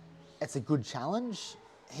 It's a good challenge.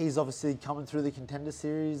 He's obviously coming through the Contender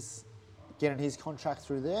Series, getting his contract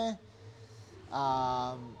through there.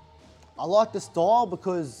 I like the style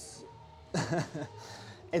because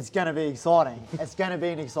it's going to be exciting. It's going to be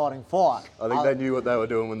an exciting fight. I think they knew what they were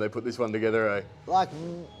doing when they put this one together, eh? Like,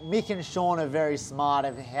 Mick and Sean are very smart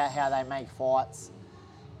of how they make fights.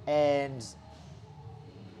 And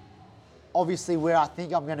obviously where I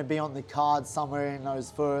think I'm going to be on the card somewhere in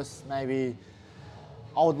those first, maybe,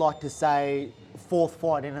 I would like to say, fourth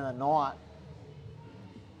fight into the night.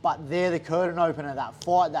 But they're the curtain opener, that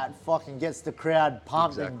fight that fucking gets the crowd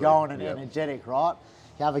pumped and going and energetic, right?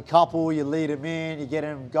 You have a couple, you lead them in, you get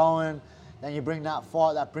them going, then you bring that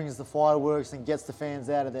fight that brings the fireworks and gets the fans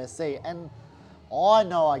out of their seat. And I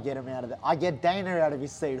know I get them out of it. I get Dana out of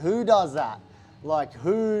his seat. Who does that? Like,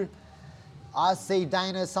 who? I see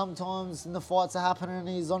Dana sometimes in the fights are happening and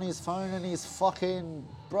he's on his phone and he's fucking,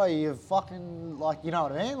 bro, you're fucking, like, you know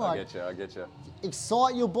what I mean? Like, I get you.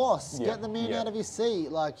 Excite your boss. Get the man out of his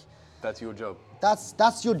seat. Like, that's your job.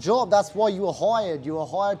 That's your job. That's why you were hired. You were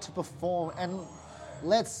hired to perform. And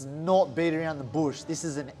let's not beat around the bush. This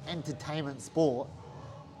is an entertainment sport.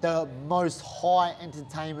 The most high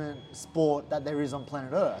entertainment sport that there is on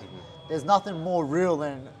planet Earth. There's nothing more real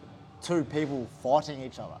than two people fighting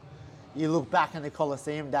each other. You look back in the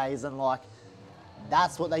Coliseum days and like,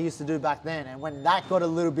 that's what they used to do back then. And when that got a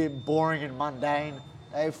little bit boring and mundane,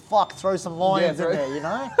 they throw some lions in there, you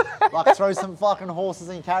know? Like throw some fucking horses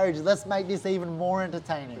and carriages. Let's make this even more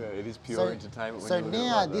entertaining. Yeah, it is pure entertainment. So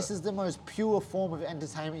now this is the most pure form of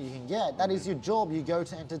entertainment you can get. That is your job. You go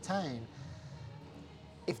to entertain.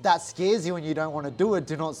 If that scares you and you don't want to do it,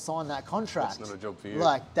 do not sign that contract. That's not a job for you.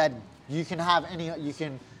 Like that, you can have any.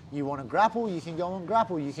 You want to grapple, you can go and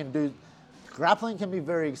grapple. You can do. Grappling can be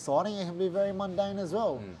very exciting. It can be very mundane as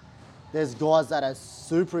well. There's guys that are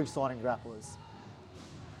super exciting grapplers.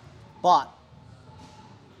 But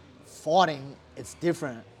fighting, it's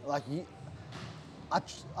different. Like I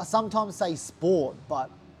sometimes say sport, but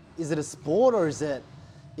is it a sport or is it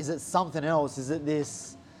something else? Is it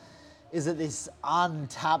this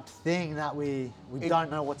untapped thing that we don't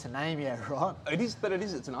know what to name yet, right? It is, but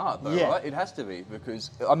it's an art though, right? It has to be because,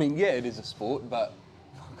 I mean, it is a sport, but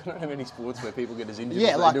I don't have any sports where people get as injured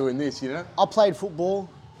as they do in this, you know? I played football,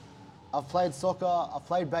 I've played soccer, I've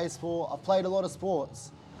played baseball, I've played a lot of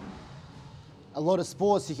sports. A lot of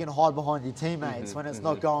sports you can hide behind your teammates. When it's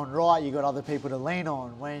not going right, you got other people to lean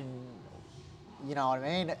on. When, you know what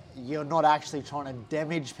I mean, you're not actually trying to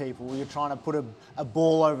damage people. You're trying to put a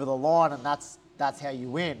ball over the line, and that's how you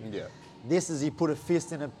win. Yeah. This is you put a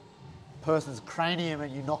fist in a person's cranium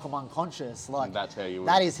and you knock them unconscious. Like and that's how you win.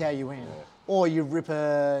 That is how you win. Yeah. Or you rip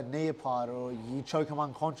a knee apart, or you choke them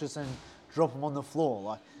unconscious and drop them on the floor.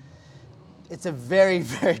 Like, it's a very,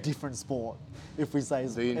 very different sport. If we say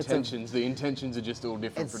the intentions are just all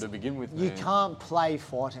different to begin with. You can't play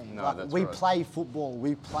fighting. No, like, that's we right. play football,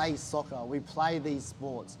 we play soccer, we play these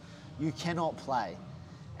sports. You cannot play.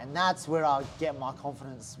 And that's where I get my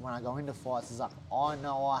confidence when I go into fights. Is like, I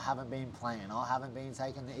know I haven't been playing. I haven't been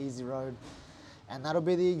taking the easy road. And that'll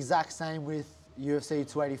be the exact same with UFC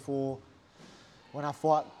 284. When I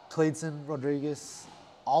fight Cleedson Rodriguez,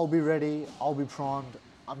 I'll be ready, I'll be primed.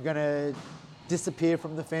 I'm going to disappear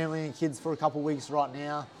from the family and kids for a couple of weeks right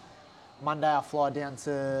now. Monday I fly down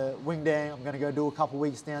to Wingdang. I'm going to go do a couple of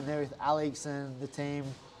weeks down there with Alex and the team.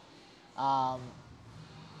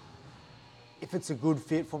 If it's a good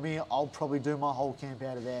fit for me, I'll probably do my whole camp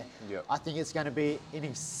out of there. Yep. I think it's going to be an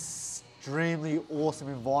extremely awesome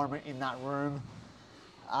environment in that room.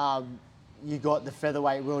 You got the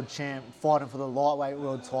featherweight world champ fighting for the lightweight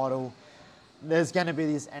world title. There's going to be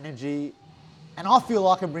this energy. And I feel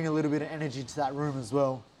I can bring a little bit of energy to that room as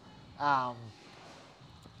well.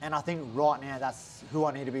 And I think right now that's who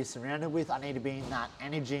I need to be surrounded with. I need to be in that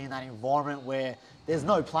energy, in that environment where there's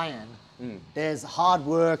no playing. There's hard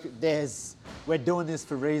work, we're doing this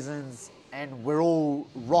for reasons, and we're all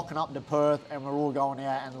rocking up to Perth and we're all going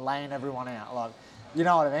out and laying everyone out. Like, You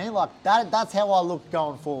know what I mean? Like that's how I look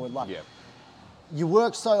going forward. Like you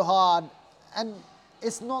work so hard, and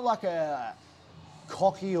it's not like a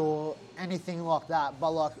cocky or anything like that,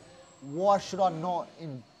 but like, why should I not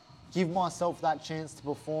give myself that chance to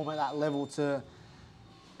perform at that level, to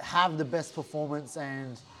have the best performance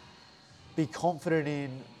and be confident in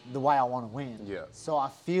the way I want to win? Yeah. So I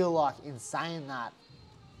feel like in saying that,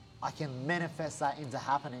 I can manifest that into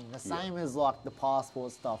happening. The same as like the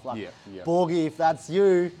passport stuff. Like, Borgie, if that's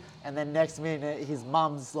you, and then next minute his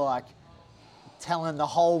mum's like telling the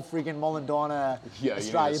whole freaking Molendina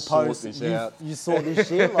Australia Post, you saw this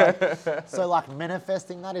shit. Like, so like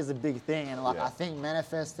manifesting that is a big thing, and like I think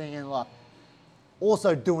manifesting and like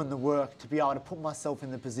also doing the work to be able to put myself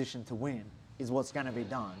in the position to win is what's going to be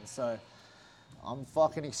done. So I'm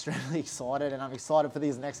fucking extremely excited, and I'm excited for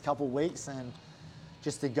these next couple of weeks, and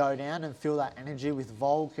just to go down and feel that energy with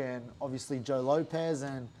Volk and obviously Joe Lopez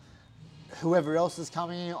and whoever else is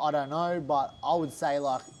coming in. I don't know, but I would say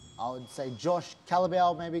Josh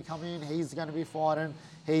Calabell maybe come in. He's going to be fighting.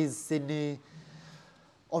 He's Sydney.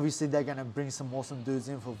 Obviously, they're going to bring some awesome dudes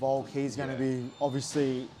in for Volk. He's going to be,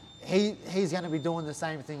 obviously, he's going to be doing the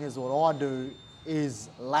same thing as what I do, is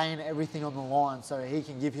laying everything on the line so he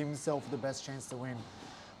can give himself the best chance to win.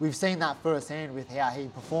 We've seen that firsthand with how he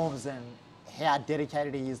performs and how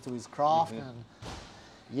dedicated he is to his craft. And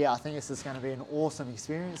yeah, I think it's just going to be an awesome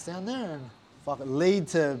experience down there, and fucking lead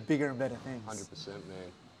to bigger and better things. 100%,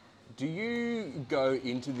 man. Do you go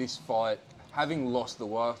into this fight, having lost the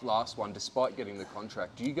last one, despite getting the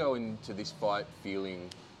contract, do you go into this fight feeling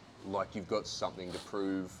like you've got something to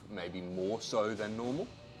prove, maybe more so than normal?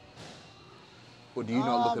 Or do you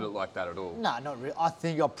not look at it like that at all? No, not really. I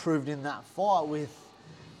think I proved in that fight with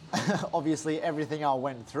obviously everything I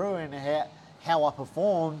went through and how I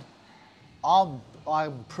performed.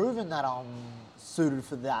 I'm proven that I'm suited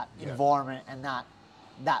for that environment and that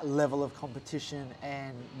level of competition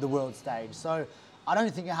and the world stage. So I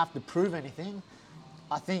don't think I have to prove anything.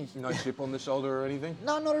 I think... No chip on the shoulder or anything?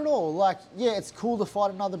 No, not at all. Like, yeah, it's cool to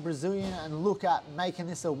fight another Brazilian and look at making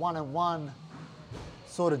this a 1-on-1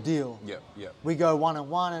 sort of deal. Yeah. We go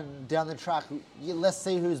 1-on-1 and down the track, let's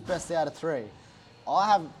see who's best out of 3.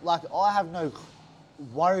 I have no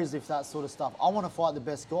worries with that sort of stuff. I want to fight the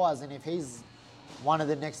best guys, and if he's one of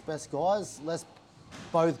the next best guys, let's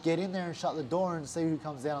both get in there and shut the door and see who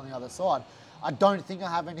comes out on the other side. I don't think I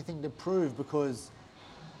have anything to prove, because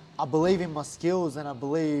I believe in my skills and I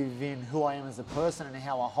believe in who I am as a person and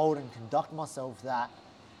how I hold and conduct myself, that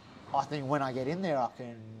I think when I get in there,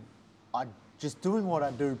 just doing what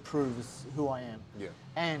I do proves who I am. Yeah.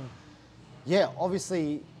 And yeah,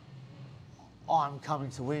 obviously I'm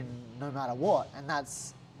coming to win no matter what. And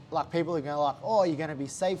that's like, people are going like, oh, you're going to be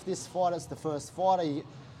safe this fight, it's the first fight.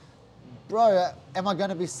 Bro, am I going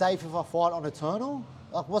to be safe if I fight on Eternal?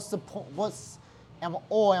 Like, what's the point? Am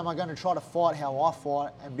I going to try to fight how I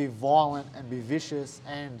fight and be violent and be vicious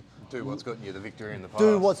and do what's gotten you the victory in the past?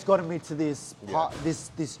 Do what's gotten me to this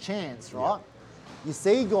this chance, right? Yeah. You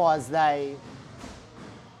see guys, they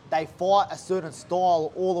fight a certain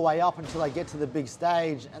style all the way up until they get to the big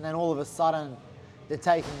stage, and then all of a sudden they're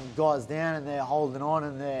taking guys down and they're holding on,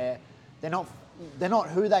 and they're not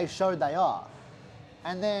who they showed they are.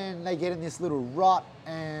 And then they get in this little rut,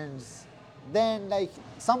 and then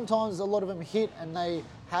sometimes a lot of them hit and they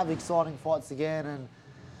have exciting fights again. And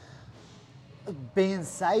being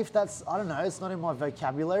safe, I don't know, it's not in my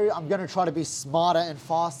vocabulary. I'm going to try to be smarter and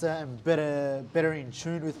faster and better in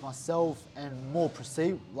tune with myself and more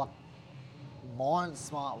mind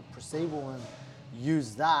smart, perceivable, and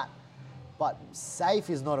use that. But safe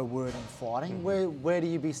is not a word in fighting. Where do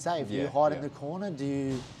you be safe? Do you hide in the corner? Do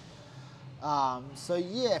you... So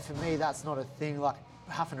yeah, for me, that's not a thing, like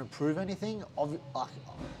having to prove anything.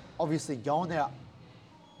 Obviously going there,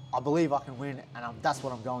 I believe I can win, and that's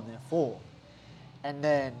what I'm going there for. And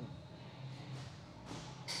then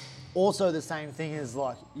also the same thing is,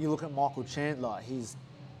 like, you look at Michael Chandler, he's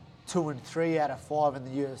 2 and 3 out of 5 in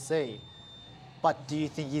the UFC. But do you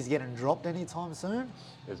think he's getting dropped anytime soon?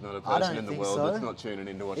 There's not a person in the world that's not tuning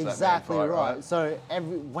in to watch that man fight, exactly right. So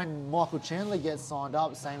when Michael Chandler gets signed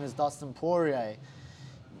up, same as Dustin Poirier,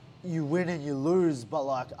 you win and you lose, but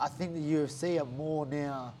like, I think the UFC are more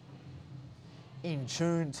now in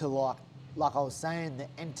tune to, like I was saying, the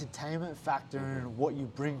entertainment factor and what you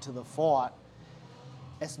bring to the fight.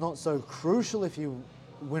 It's not so crucial if you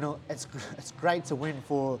win. It's great to win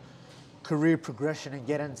for career progression and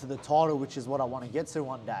get into the title, which is what I want to get to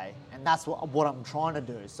one day, and that's what I'm trying to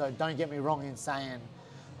do. So don't get me wrong in saying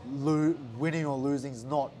winning or losing is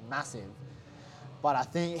not massive, but I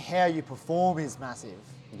think how you perform is massive.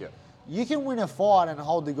 Yeah. you can win a fight and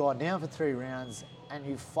hold the guy down for 3 rounds and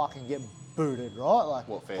you fucking get booted, right? Like,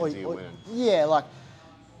 What fans are you winning? Yeah, like,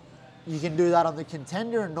 you can do that on the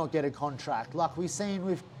contender and not get a contract. Like we've seen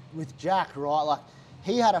with Jack, right? Like,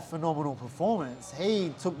 he had a phenomenal performance.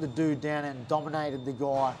 He took the dude down and dominated the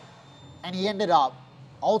guy, and he ended up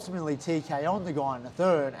ultimately TKO'ing the guy in the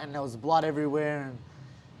 3rd, and there was blood everywhere.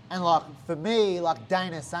 And like, for me, like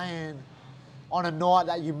Dana saying, on a night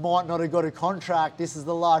that you might not have got a contract, this is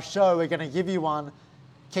the last show, we're going to give you one.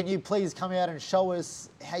 Can you please come out and show us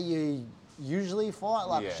how you usually fight?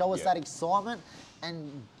 Like, show us that excitement. And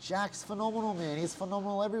Jack's phenomenal, man. He's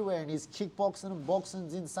phenomenal everywhere, and his kickboxing and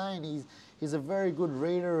boxing's insane. He's a very good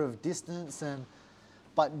reader of distance,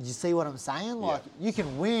 but you see what I'm saying? Like, you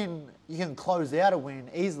can win, you can close out a win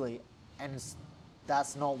easily, and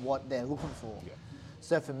that's not what they're looking for. Yeah.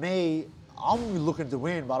 So for me, I'm looking to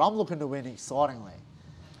win, but I'm looking to win excitingly.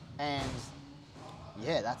 And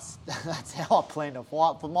yeah, that's how I plan to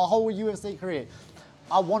fight for my whole UFC career.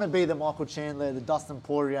 I want to be the Michael Chandler, the Dustin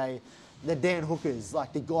Poirier, the Dan Hookers,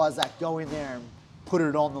 like the guys that go in there and put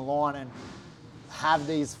it on the line and have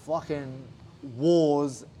these fucking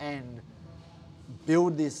wars and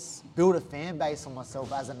build a fan base on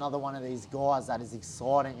myself as another one of these guys that is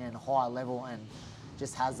exciting and high level and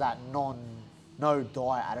just has that no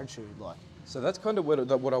die attitude. Like, so that's kind of what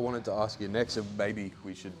I wanted to ask you next. So maybe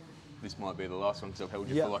this might be the last one because I've held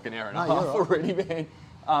you for like an hour and a half already,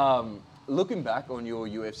 man. Looking back on your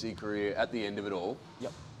UFC career at the end of it all,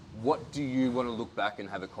 what do you want to look back and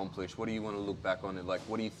have accomplished? What do you want to look back on and like,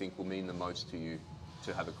 what do you think will mean the most to you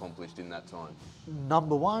to have accomplished in that time?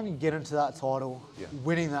 Number one, get into that title,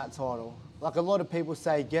 winning that title. Like, a lot of people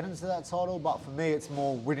say get into that title, but for me, it's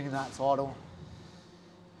more winning that title.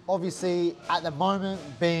 Obviously, at the moment,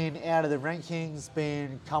 being out of the rankings,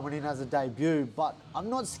 coming in as a debut, but I'm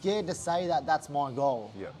not scared to say that that's my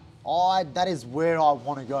goal. Yeah. That is where I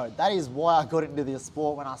want to go. That is why I got into this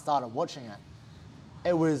sport when I started watching it.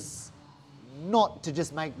 It was not to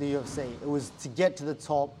just make the UFC. It was to get to the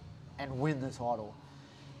top and win the title.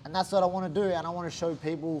 And that's what I want to do. And I want to show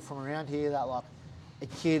people from around here that, like, a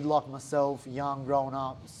kid like myself, young, growing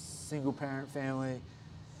up, single parent family,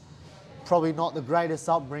 probably not the greatest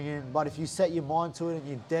upbringing, but if you set your mind to it and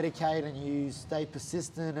you dedicate and you stay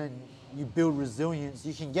persistent and you build resilience,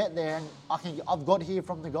 you can get there. And I've got here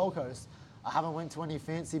from the Gold Coast. I haven't went to any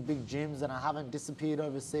fancy big gyms and I haven't disappeared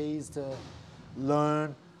overseas to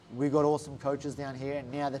learn. We got awesome coaches down here,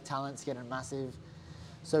 and now the talent's getting massive.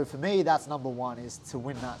 So for me, that's number one, is to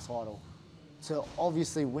win that title. To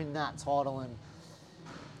obviously win that title and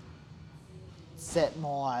set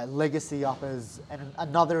my legacy up as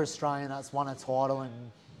another Australian that's won a title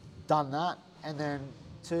and done that. And then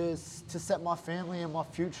to set my family and my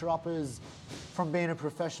future up as from being a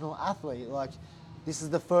professional athlete. Like, this is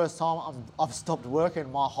the first time I've stopped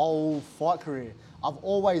working my whole fight career. I've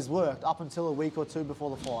always worked up until a week or two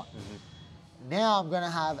before the fight. Mm-hmm. Now I'm going to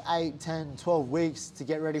have 8, 10, 12 weeks to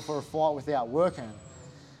get ready for a fight without working.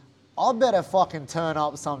 I better fucking turn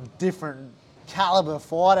up some different caliber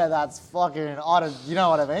fighter that's fucking, you know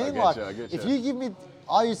what I mean? I get you. If you give me,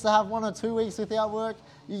 I used to have 1 or 2 weeks without work,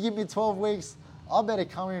 you give me 12 weeks, I better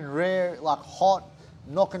come in rare, like hot,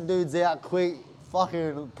 knocking dudes out quick,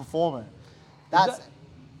 fucking performing.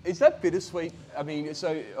 Is that bittersweet? I mean,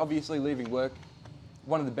 so obviously leaving work,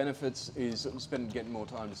 one of the benefits is getting more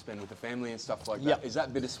time to spend with the family and stuff like that. Yep. Is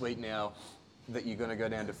that bittersweet now that you're going to go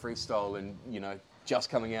down to freestyle and, you know, just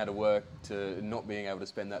coming out of work to not being able to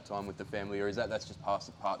spend that time with the family, or is that's just part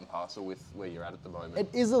and parcel with where you're at the moment? It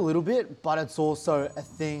is a little bit, but it's also a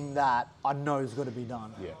thing that I know has got to be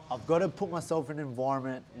done. Yeah. I've got to put myself in an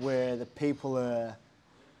environment where the people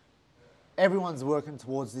everyone's working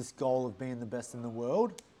towards this goal of being the best in the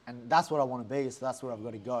world, and that's what I want to be, so that's where I've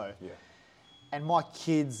got to go. Yeah. And my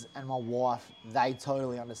kids and my wife, they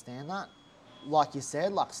totally understand that. Like you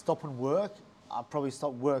said, like stopping work, I probably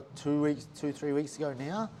stopped work 2, 3 weeks ago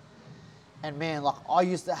now. And man, like I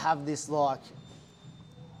used to have this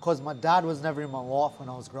because my dad was never in my life when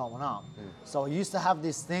I was growing up. So I used to have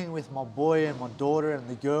this thing with my boy and my daughter and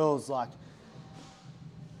the girls, like,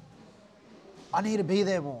 I need to be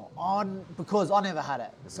there more because I never had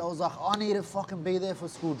it. So I was like, I need to fucking be there for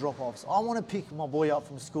school drop-offs. I want to pick my boy up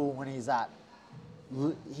from school when he's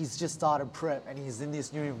just started prep and he's in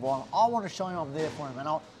this new environment. I want to show him I'm there for him, and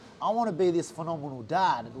I want to be this phenomenal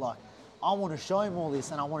dad. Like, I want to show him all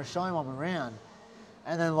this, and I want to show him I'm around.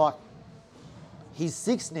 And then, like, he's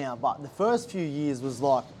 6 now, but the first few years was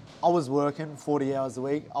like, I was working 40 hours a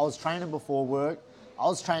week. I was training before work. I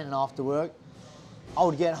was training after work. I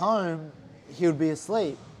would get home, he would be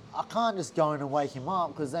asleep. I can't just go in and wake him up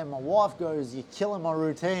because then my wife goes, you're killing my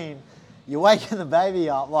routine. You're waking the baby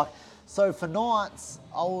up. Like, so for nights,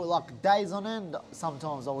 I would, like days on end,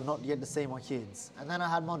 sometimes I would not get to see my kids. And then I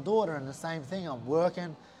had my daughter and the same thing, I'm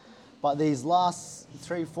working. But these last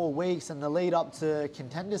 3-4 weeks and the lead up to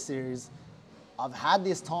Contender Series, I've had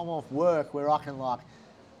this time off work where I can like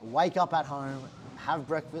wake up at home, have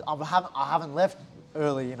breakfast. I haven't left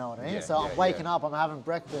early, you know what I mean? So I'm waking up, I'm having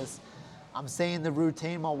breakfast. I'm seeing the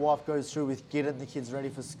routine my wife goes through with getting the kids ready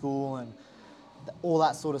for school and all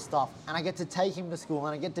that sort of stuff. And I get to take him to school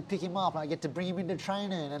and I get to pick him up and I get to bring him into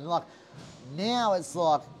training. And like, now it's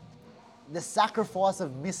like the sacrifice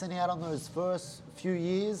of missing out on those first few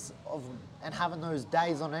years and having those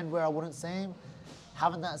days on end where I wouldn't see him,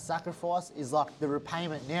 having that sacrifice is like the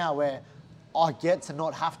repayment now where I get to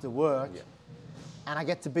not have to work and I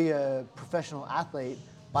get to be a professional athlete,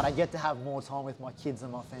 but I get to have more time with my kids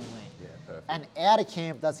and my family. Yeah, perfect. And out of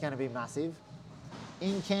camp, that's going to be massive.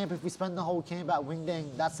 In camp, if we spend the whole camp at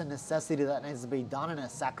Wingdang, that's a necessity that needs to be done and a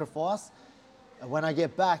sacrifice. And when I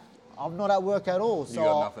get back, I'm not at work at all.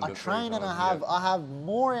 So I train and I have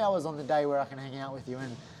more hours on the day where I can hang out with you.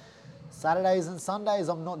 And Saturdays and Sundays,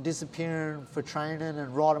 I'm not disappearing for training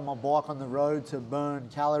and riding my bike on the road to burn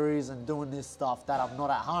calories and doing this stuff that I'm not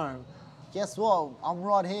at home. Guess what? I'm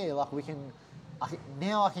right here. Like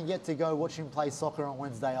now I can get to go watch him play soccer on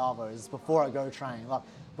Wednesday arvos before I go train. Like,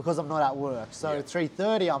 because I'm not at work. So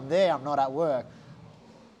 3:30, I'm there, I'm not at work.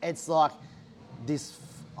 It's like this,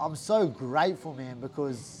 I'm so grateful, man,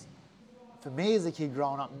 because for me as a kid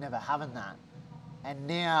growing up, never having that. And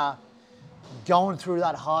now going through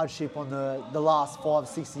that hardship on the last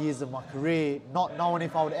 5-6 years of my career, not knowing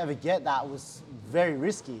if I would ever get that was very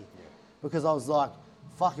risky. Because I was like,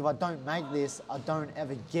 fuck, if I don't make this, I don't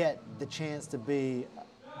ever get the chance to be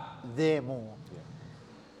there more.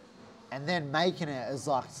 And then making it is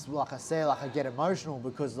like I said, like I get emotional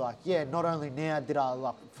because like, not only now did I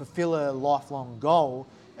like fulfill a lifelong goal,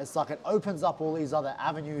 it's like it opens up all these other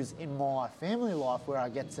avenues in my family life where I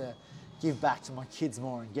get to give back to my kids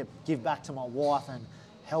more and give back to my wife and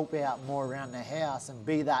help out more around the house and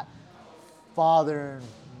be that father and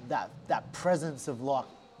that presence of like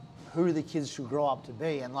who the kids should grow up to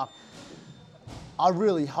be. And like, I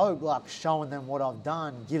really hope like showing them what I've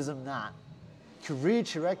done gives them that career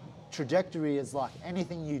trajectory is like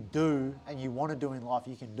anything you do and you want to do in life,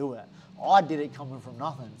 you can do it. I did it coming from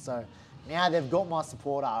nothing. So now they've got my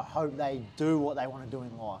support. I hope they do what they want to do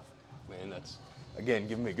in life. Man, that's, again,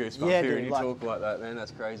 giving me goosebumps hearing you talk like that, man.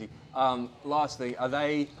 That's crazy. Last thing, are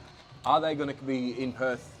they going to be in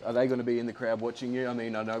Perth? Are they going to be in the crowd watching you? I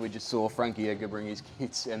mean, I know we just saw Frankie Edgar bring his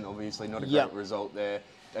kids and obviously not a great result there.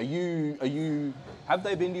 Have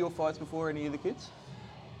they been to your fights before, any of the kids?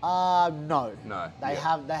 No. They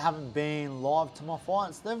haven't been live to my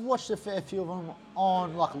fights. They've watched a fair few of them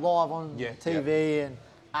on like live on TV and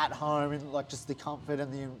at home, and like just the comfort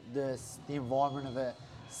and the environment of a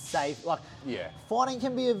safe. Like fighting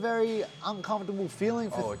can be a very uncomfortable feeling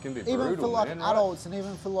for it can be even brutal, for like man, adults and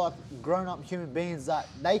even for like grown-up human beings that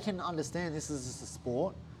they can understand this is just a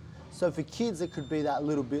sport. So for kids, it could be that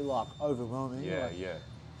little bit like overwhelming.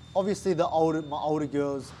 Obviously, my older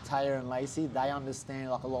girls, Taya and Lacey, they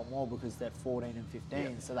understand like a lot more because they're 14 and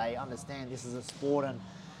 15. So they understand this is a sport and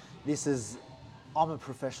I'm a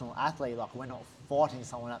professional athlete. Like we're not fighting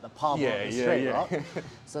someone at the pub or on the street, right?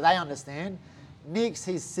 So they understand. Nix,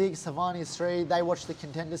 he's 6, Havani's 3. They watch the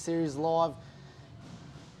Contender Series live.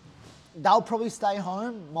 They'll probably stay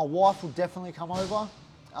home. My wife will definitely come over.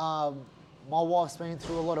 My wife's been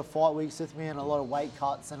through a lot of fight weeks with me and a lot of weight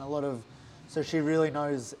cuts and so she really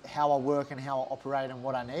knows how I work and how I operate and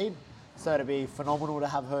what I need. So it'd be phenomenal to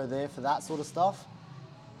have her there for that sort of stuff.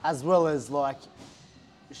 As well as like,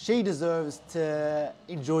 she deserves to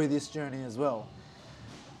enjoy this journey as well.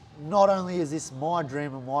 Not only is this my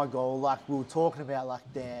dream and my goal, like we were talking about like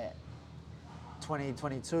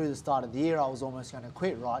 2022, the start of the year, I was almost going to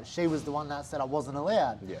quit, right? She was the one that said I wasn't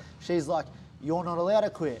allowed. She's like, you're not allowed to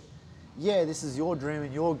quit. Yeah, this is your dream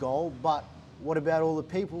and your goal, but what about all the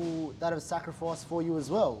people that have sacrificed for you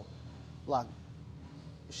as well? Like,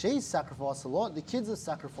 she's sacrificed a lot. The kids have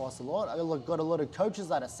sacrificed a lot. I've got a lot of coaches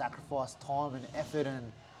that have sacrificed time and effort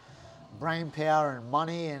and brain power and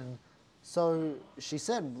money. And so she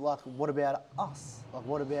said, like, what about us? Like,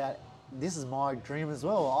 what about, this is my dream as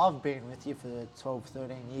well. I've been with you for 12,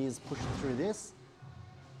 13 years pushing through this.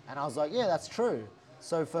 And I was like, yeah, that's true.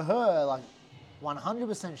 So for her, like,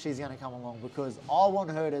 100% she's going to come along because I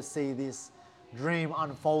want her to see this dream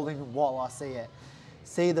unfolding while I see it.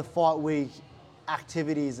 See the fight week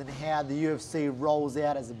activities and how the UFC rolls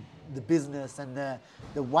out as the business and the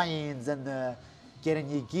weigh-ins and the getting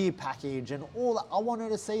your gear package and all that. I want her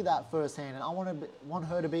to see that firsthand, and I want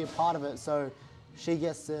her to be a part of it, so she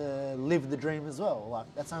gets to live the dream as well. Like,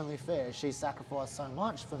 that's only fair. She sacrificed so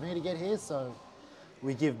much for me to get here, so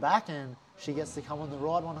we give back, and she gets to come on the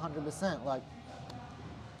ride 100%. Like,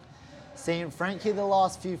 seeing Frankie the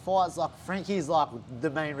last few fights, like, Frankie's like the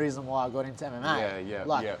main reason why I got into MMA. Yeah.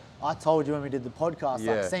 Like, I told you when we did the podcast,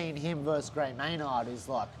 Yeah. like, seeing him versus Gray Maynard is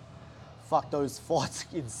like, fuck, those fights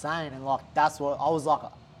insane. And like, that's what I was like,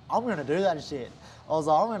 I'm gonna do that shit. I was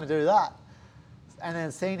like, I'm gonna do that. And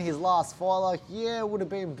then seeing his last fight, like, yeah, it would have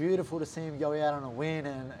been beautiful to see him go out on a win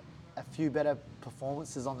and a few better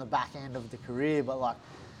performances on the back end of the career. But like,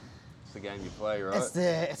 It's the game you play, right?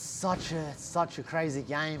 it's such a crazy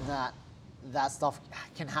game that stuff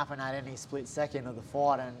can happen at any split second of the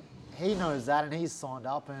fight, and he knows that, and he's signed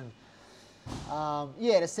up. And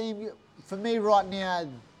to see him, for me right now,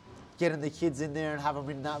 getting the kids in there and have them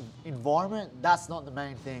in that environment, that's not the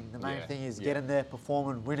main thing. The main thing is getting there,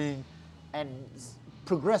 performing, winning, and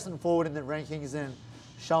progressing forward in the rankings and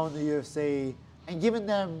showing the UFC and giving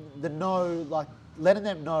them the like letting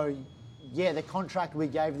them know, the contract we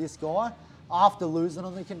gave this guy after losing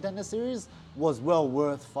on the Contender Series was well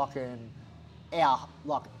worth fucking our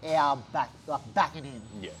backing him.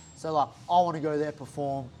 Yeah. So like, I want to go there,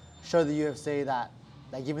 perform, show the UFC that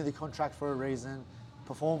they give me the contract for a reason,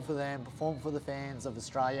 perform for them, perform for the fans of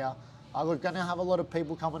Australia. I'm going to have a lot of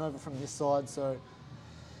people coming over from this side, so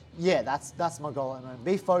yeah, that's my goal at the moment.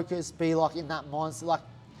 Be focused, be like in that mindset. Like,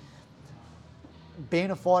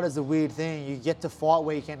 being a fighter is a weird thing. You get to fight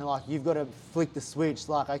weekend, like, you've got to flick the switch.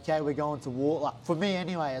 Like, okay, we're going to war. Like, for me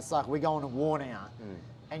anyway, it's like we're going to war now.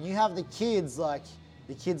 And you have the kids, like,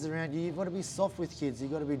 the kids around you. You've got to be soft with kids.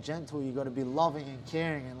 You've got to be gentle. You've got to be loving and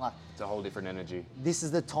caring. And like, It's a whole different energy. this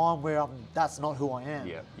is the time where that's not who I am.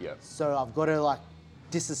 Yeah. So I've got to like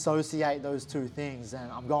disassociate those two things.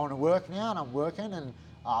 And I'm going to work now, and I'm working. And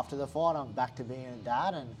after the fight, I'm back to being a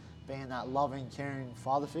dad and being that loving, caring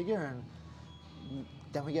father figure. And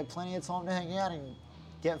then we get plenty of time to hang out and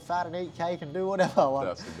get fat and eat cake and do whatever. Like,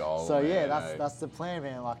 That's the goal, So man, that's the plan,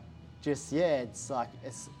 man. Like, it's like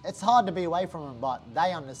it's hard to be away from them, but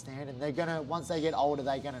they understand, and they're gonna, once they get older,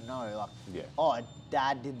 they're gonna know, like, oh,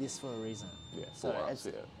 Dad did this for a reason. Yeah. So For us,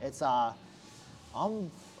 it's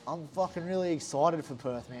I'm fucking really excited for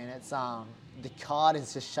Perth, man. It's the card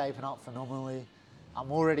is just shaping up phenomenally.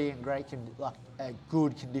 I'm already in a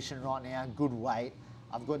good condition right now, good weight.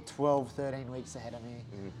 I've got 12, 13 weeks ahead of me.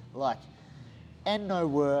 Like, and no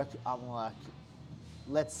work. I'm like,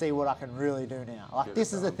 let's see what I can really do now. Like,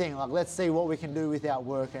 this is the thing. Like, let's see what we can do without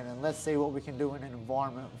working, and let's see what we can do in an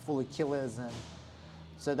environment full of killers. And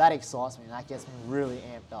so that excites me. That gets me really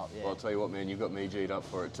amped up. Yeah. Well, I'll tell you what, man, you've got me G'd up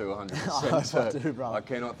for it too, 100%. I hope I do, bro. I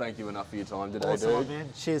cannot thank you enough for your time today, Awesome, dude. man.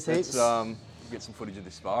 Cheers, heaps. Let's get some footage of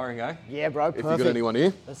this sparring, eh? Yeah, bro. If Perfect. you got anyone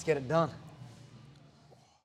here. Let's get it done.